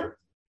Potter.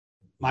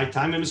 My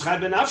time is Chayv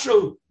Ben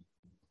Afshu.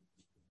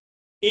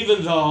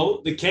 Even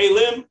though the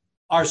Kelim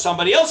are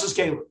somebody else's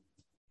Kelim.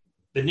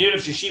 The Nirav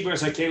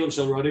Sheshibras HaKelim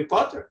Shel Rodef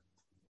Potter.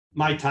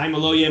 My time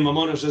Alo Yeh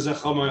Mamona Shezeh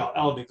Chomer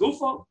El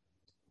B'Gufo.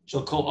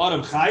 Shel Kol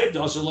Odom Chayiv,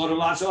 D'Osel Odom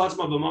Latzal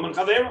Atzma B'Maman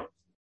Chavero.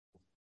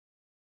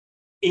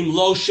 Im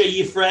Lo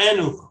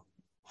Sheyifrenu.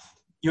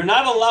 You're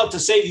not allowed to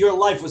save your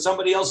life with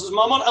somebody else's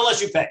mammon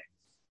unless you pay.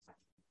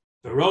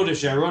 The Rodef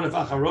She'arodef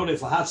Acharodef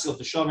Lahatzil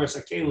T'Shavras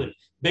HaKelim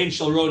Ben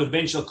Shel Rodef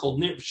Ben Shel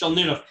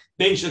Nirav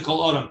Ben Shel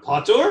Kol Odom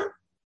Potter.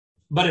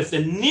 But if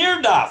the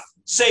Nirdaf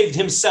saved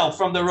himself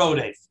from the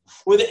Rodef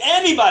with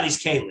anybody's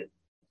Kalim,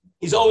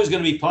 he's always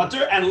going to be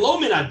Potter. And Lo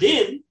Min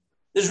Adin,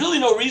 there's really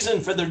no reason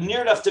for the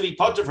Nirdaf to be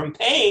Potter from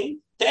paying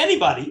to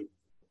anybody.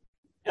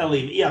 I'm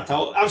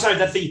sorry,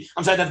 that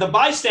the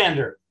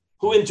bystander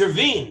who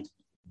intervened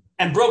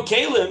and broke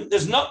Kalim,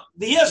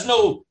 he has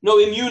no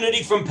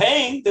immunity from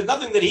paying. There's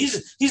nothing that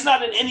he's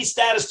not in any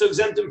status to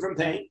exempt him from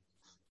paying.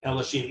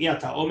 Okay.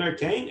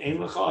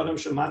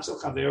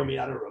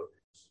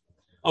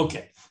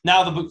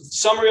 Now the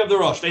summary of the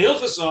Rosh. So you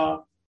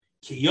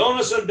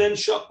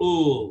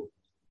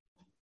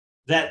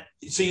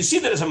see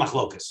that there's a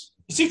machlokas.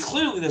 You see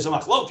clearly there's a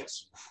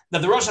machlokas.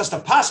 That the Rosh has to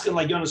paskin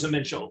like Yonas and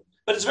Ben Shaul.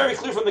 But it's very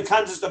clear from the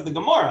context of the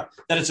Gemara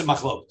that it's a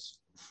machlokas.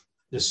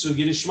 The sugi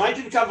the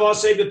shmaitin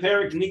kavase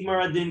beperik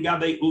nigmar adin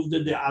gabe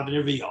uvda de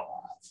avner v'yoav.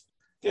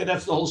 Okay,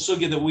 that's the whole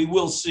sugya that we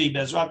will see.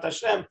 Bezrat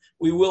Hashem,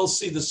 we will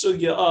see the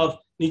sugya of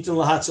nitin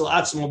lahatzil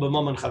atzmo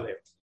b'maman chaver.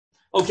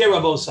 Okay,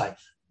 Rabbosai.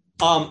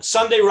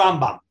 Sunday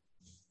Rambam.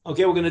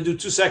 Okay, we're going to do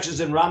two sections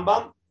in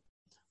Rambam,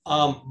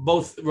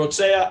 both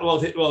Rotzeach,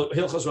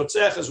 Hilchos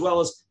Rotzeach as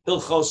well as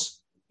Hilchos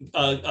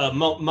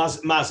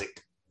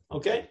Mazik.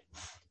 Okay.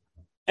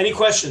 Any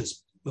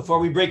questions before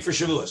we break for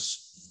Shavuos?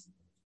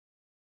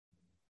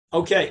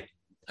 Okay.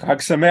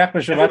 Everybody should have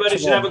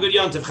a good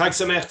Yom Tov. Chag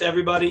Sameach to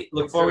everybody.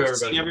 Look forward to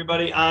seeing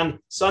everybody on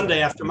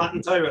Sunday after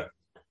Matan Torah.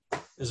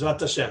 Bezrat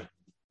Hashem.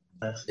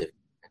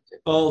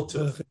 All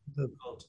to.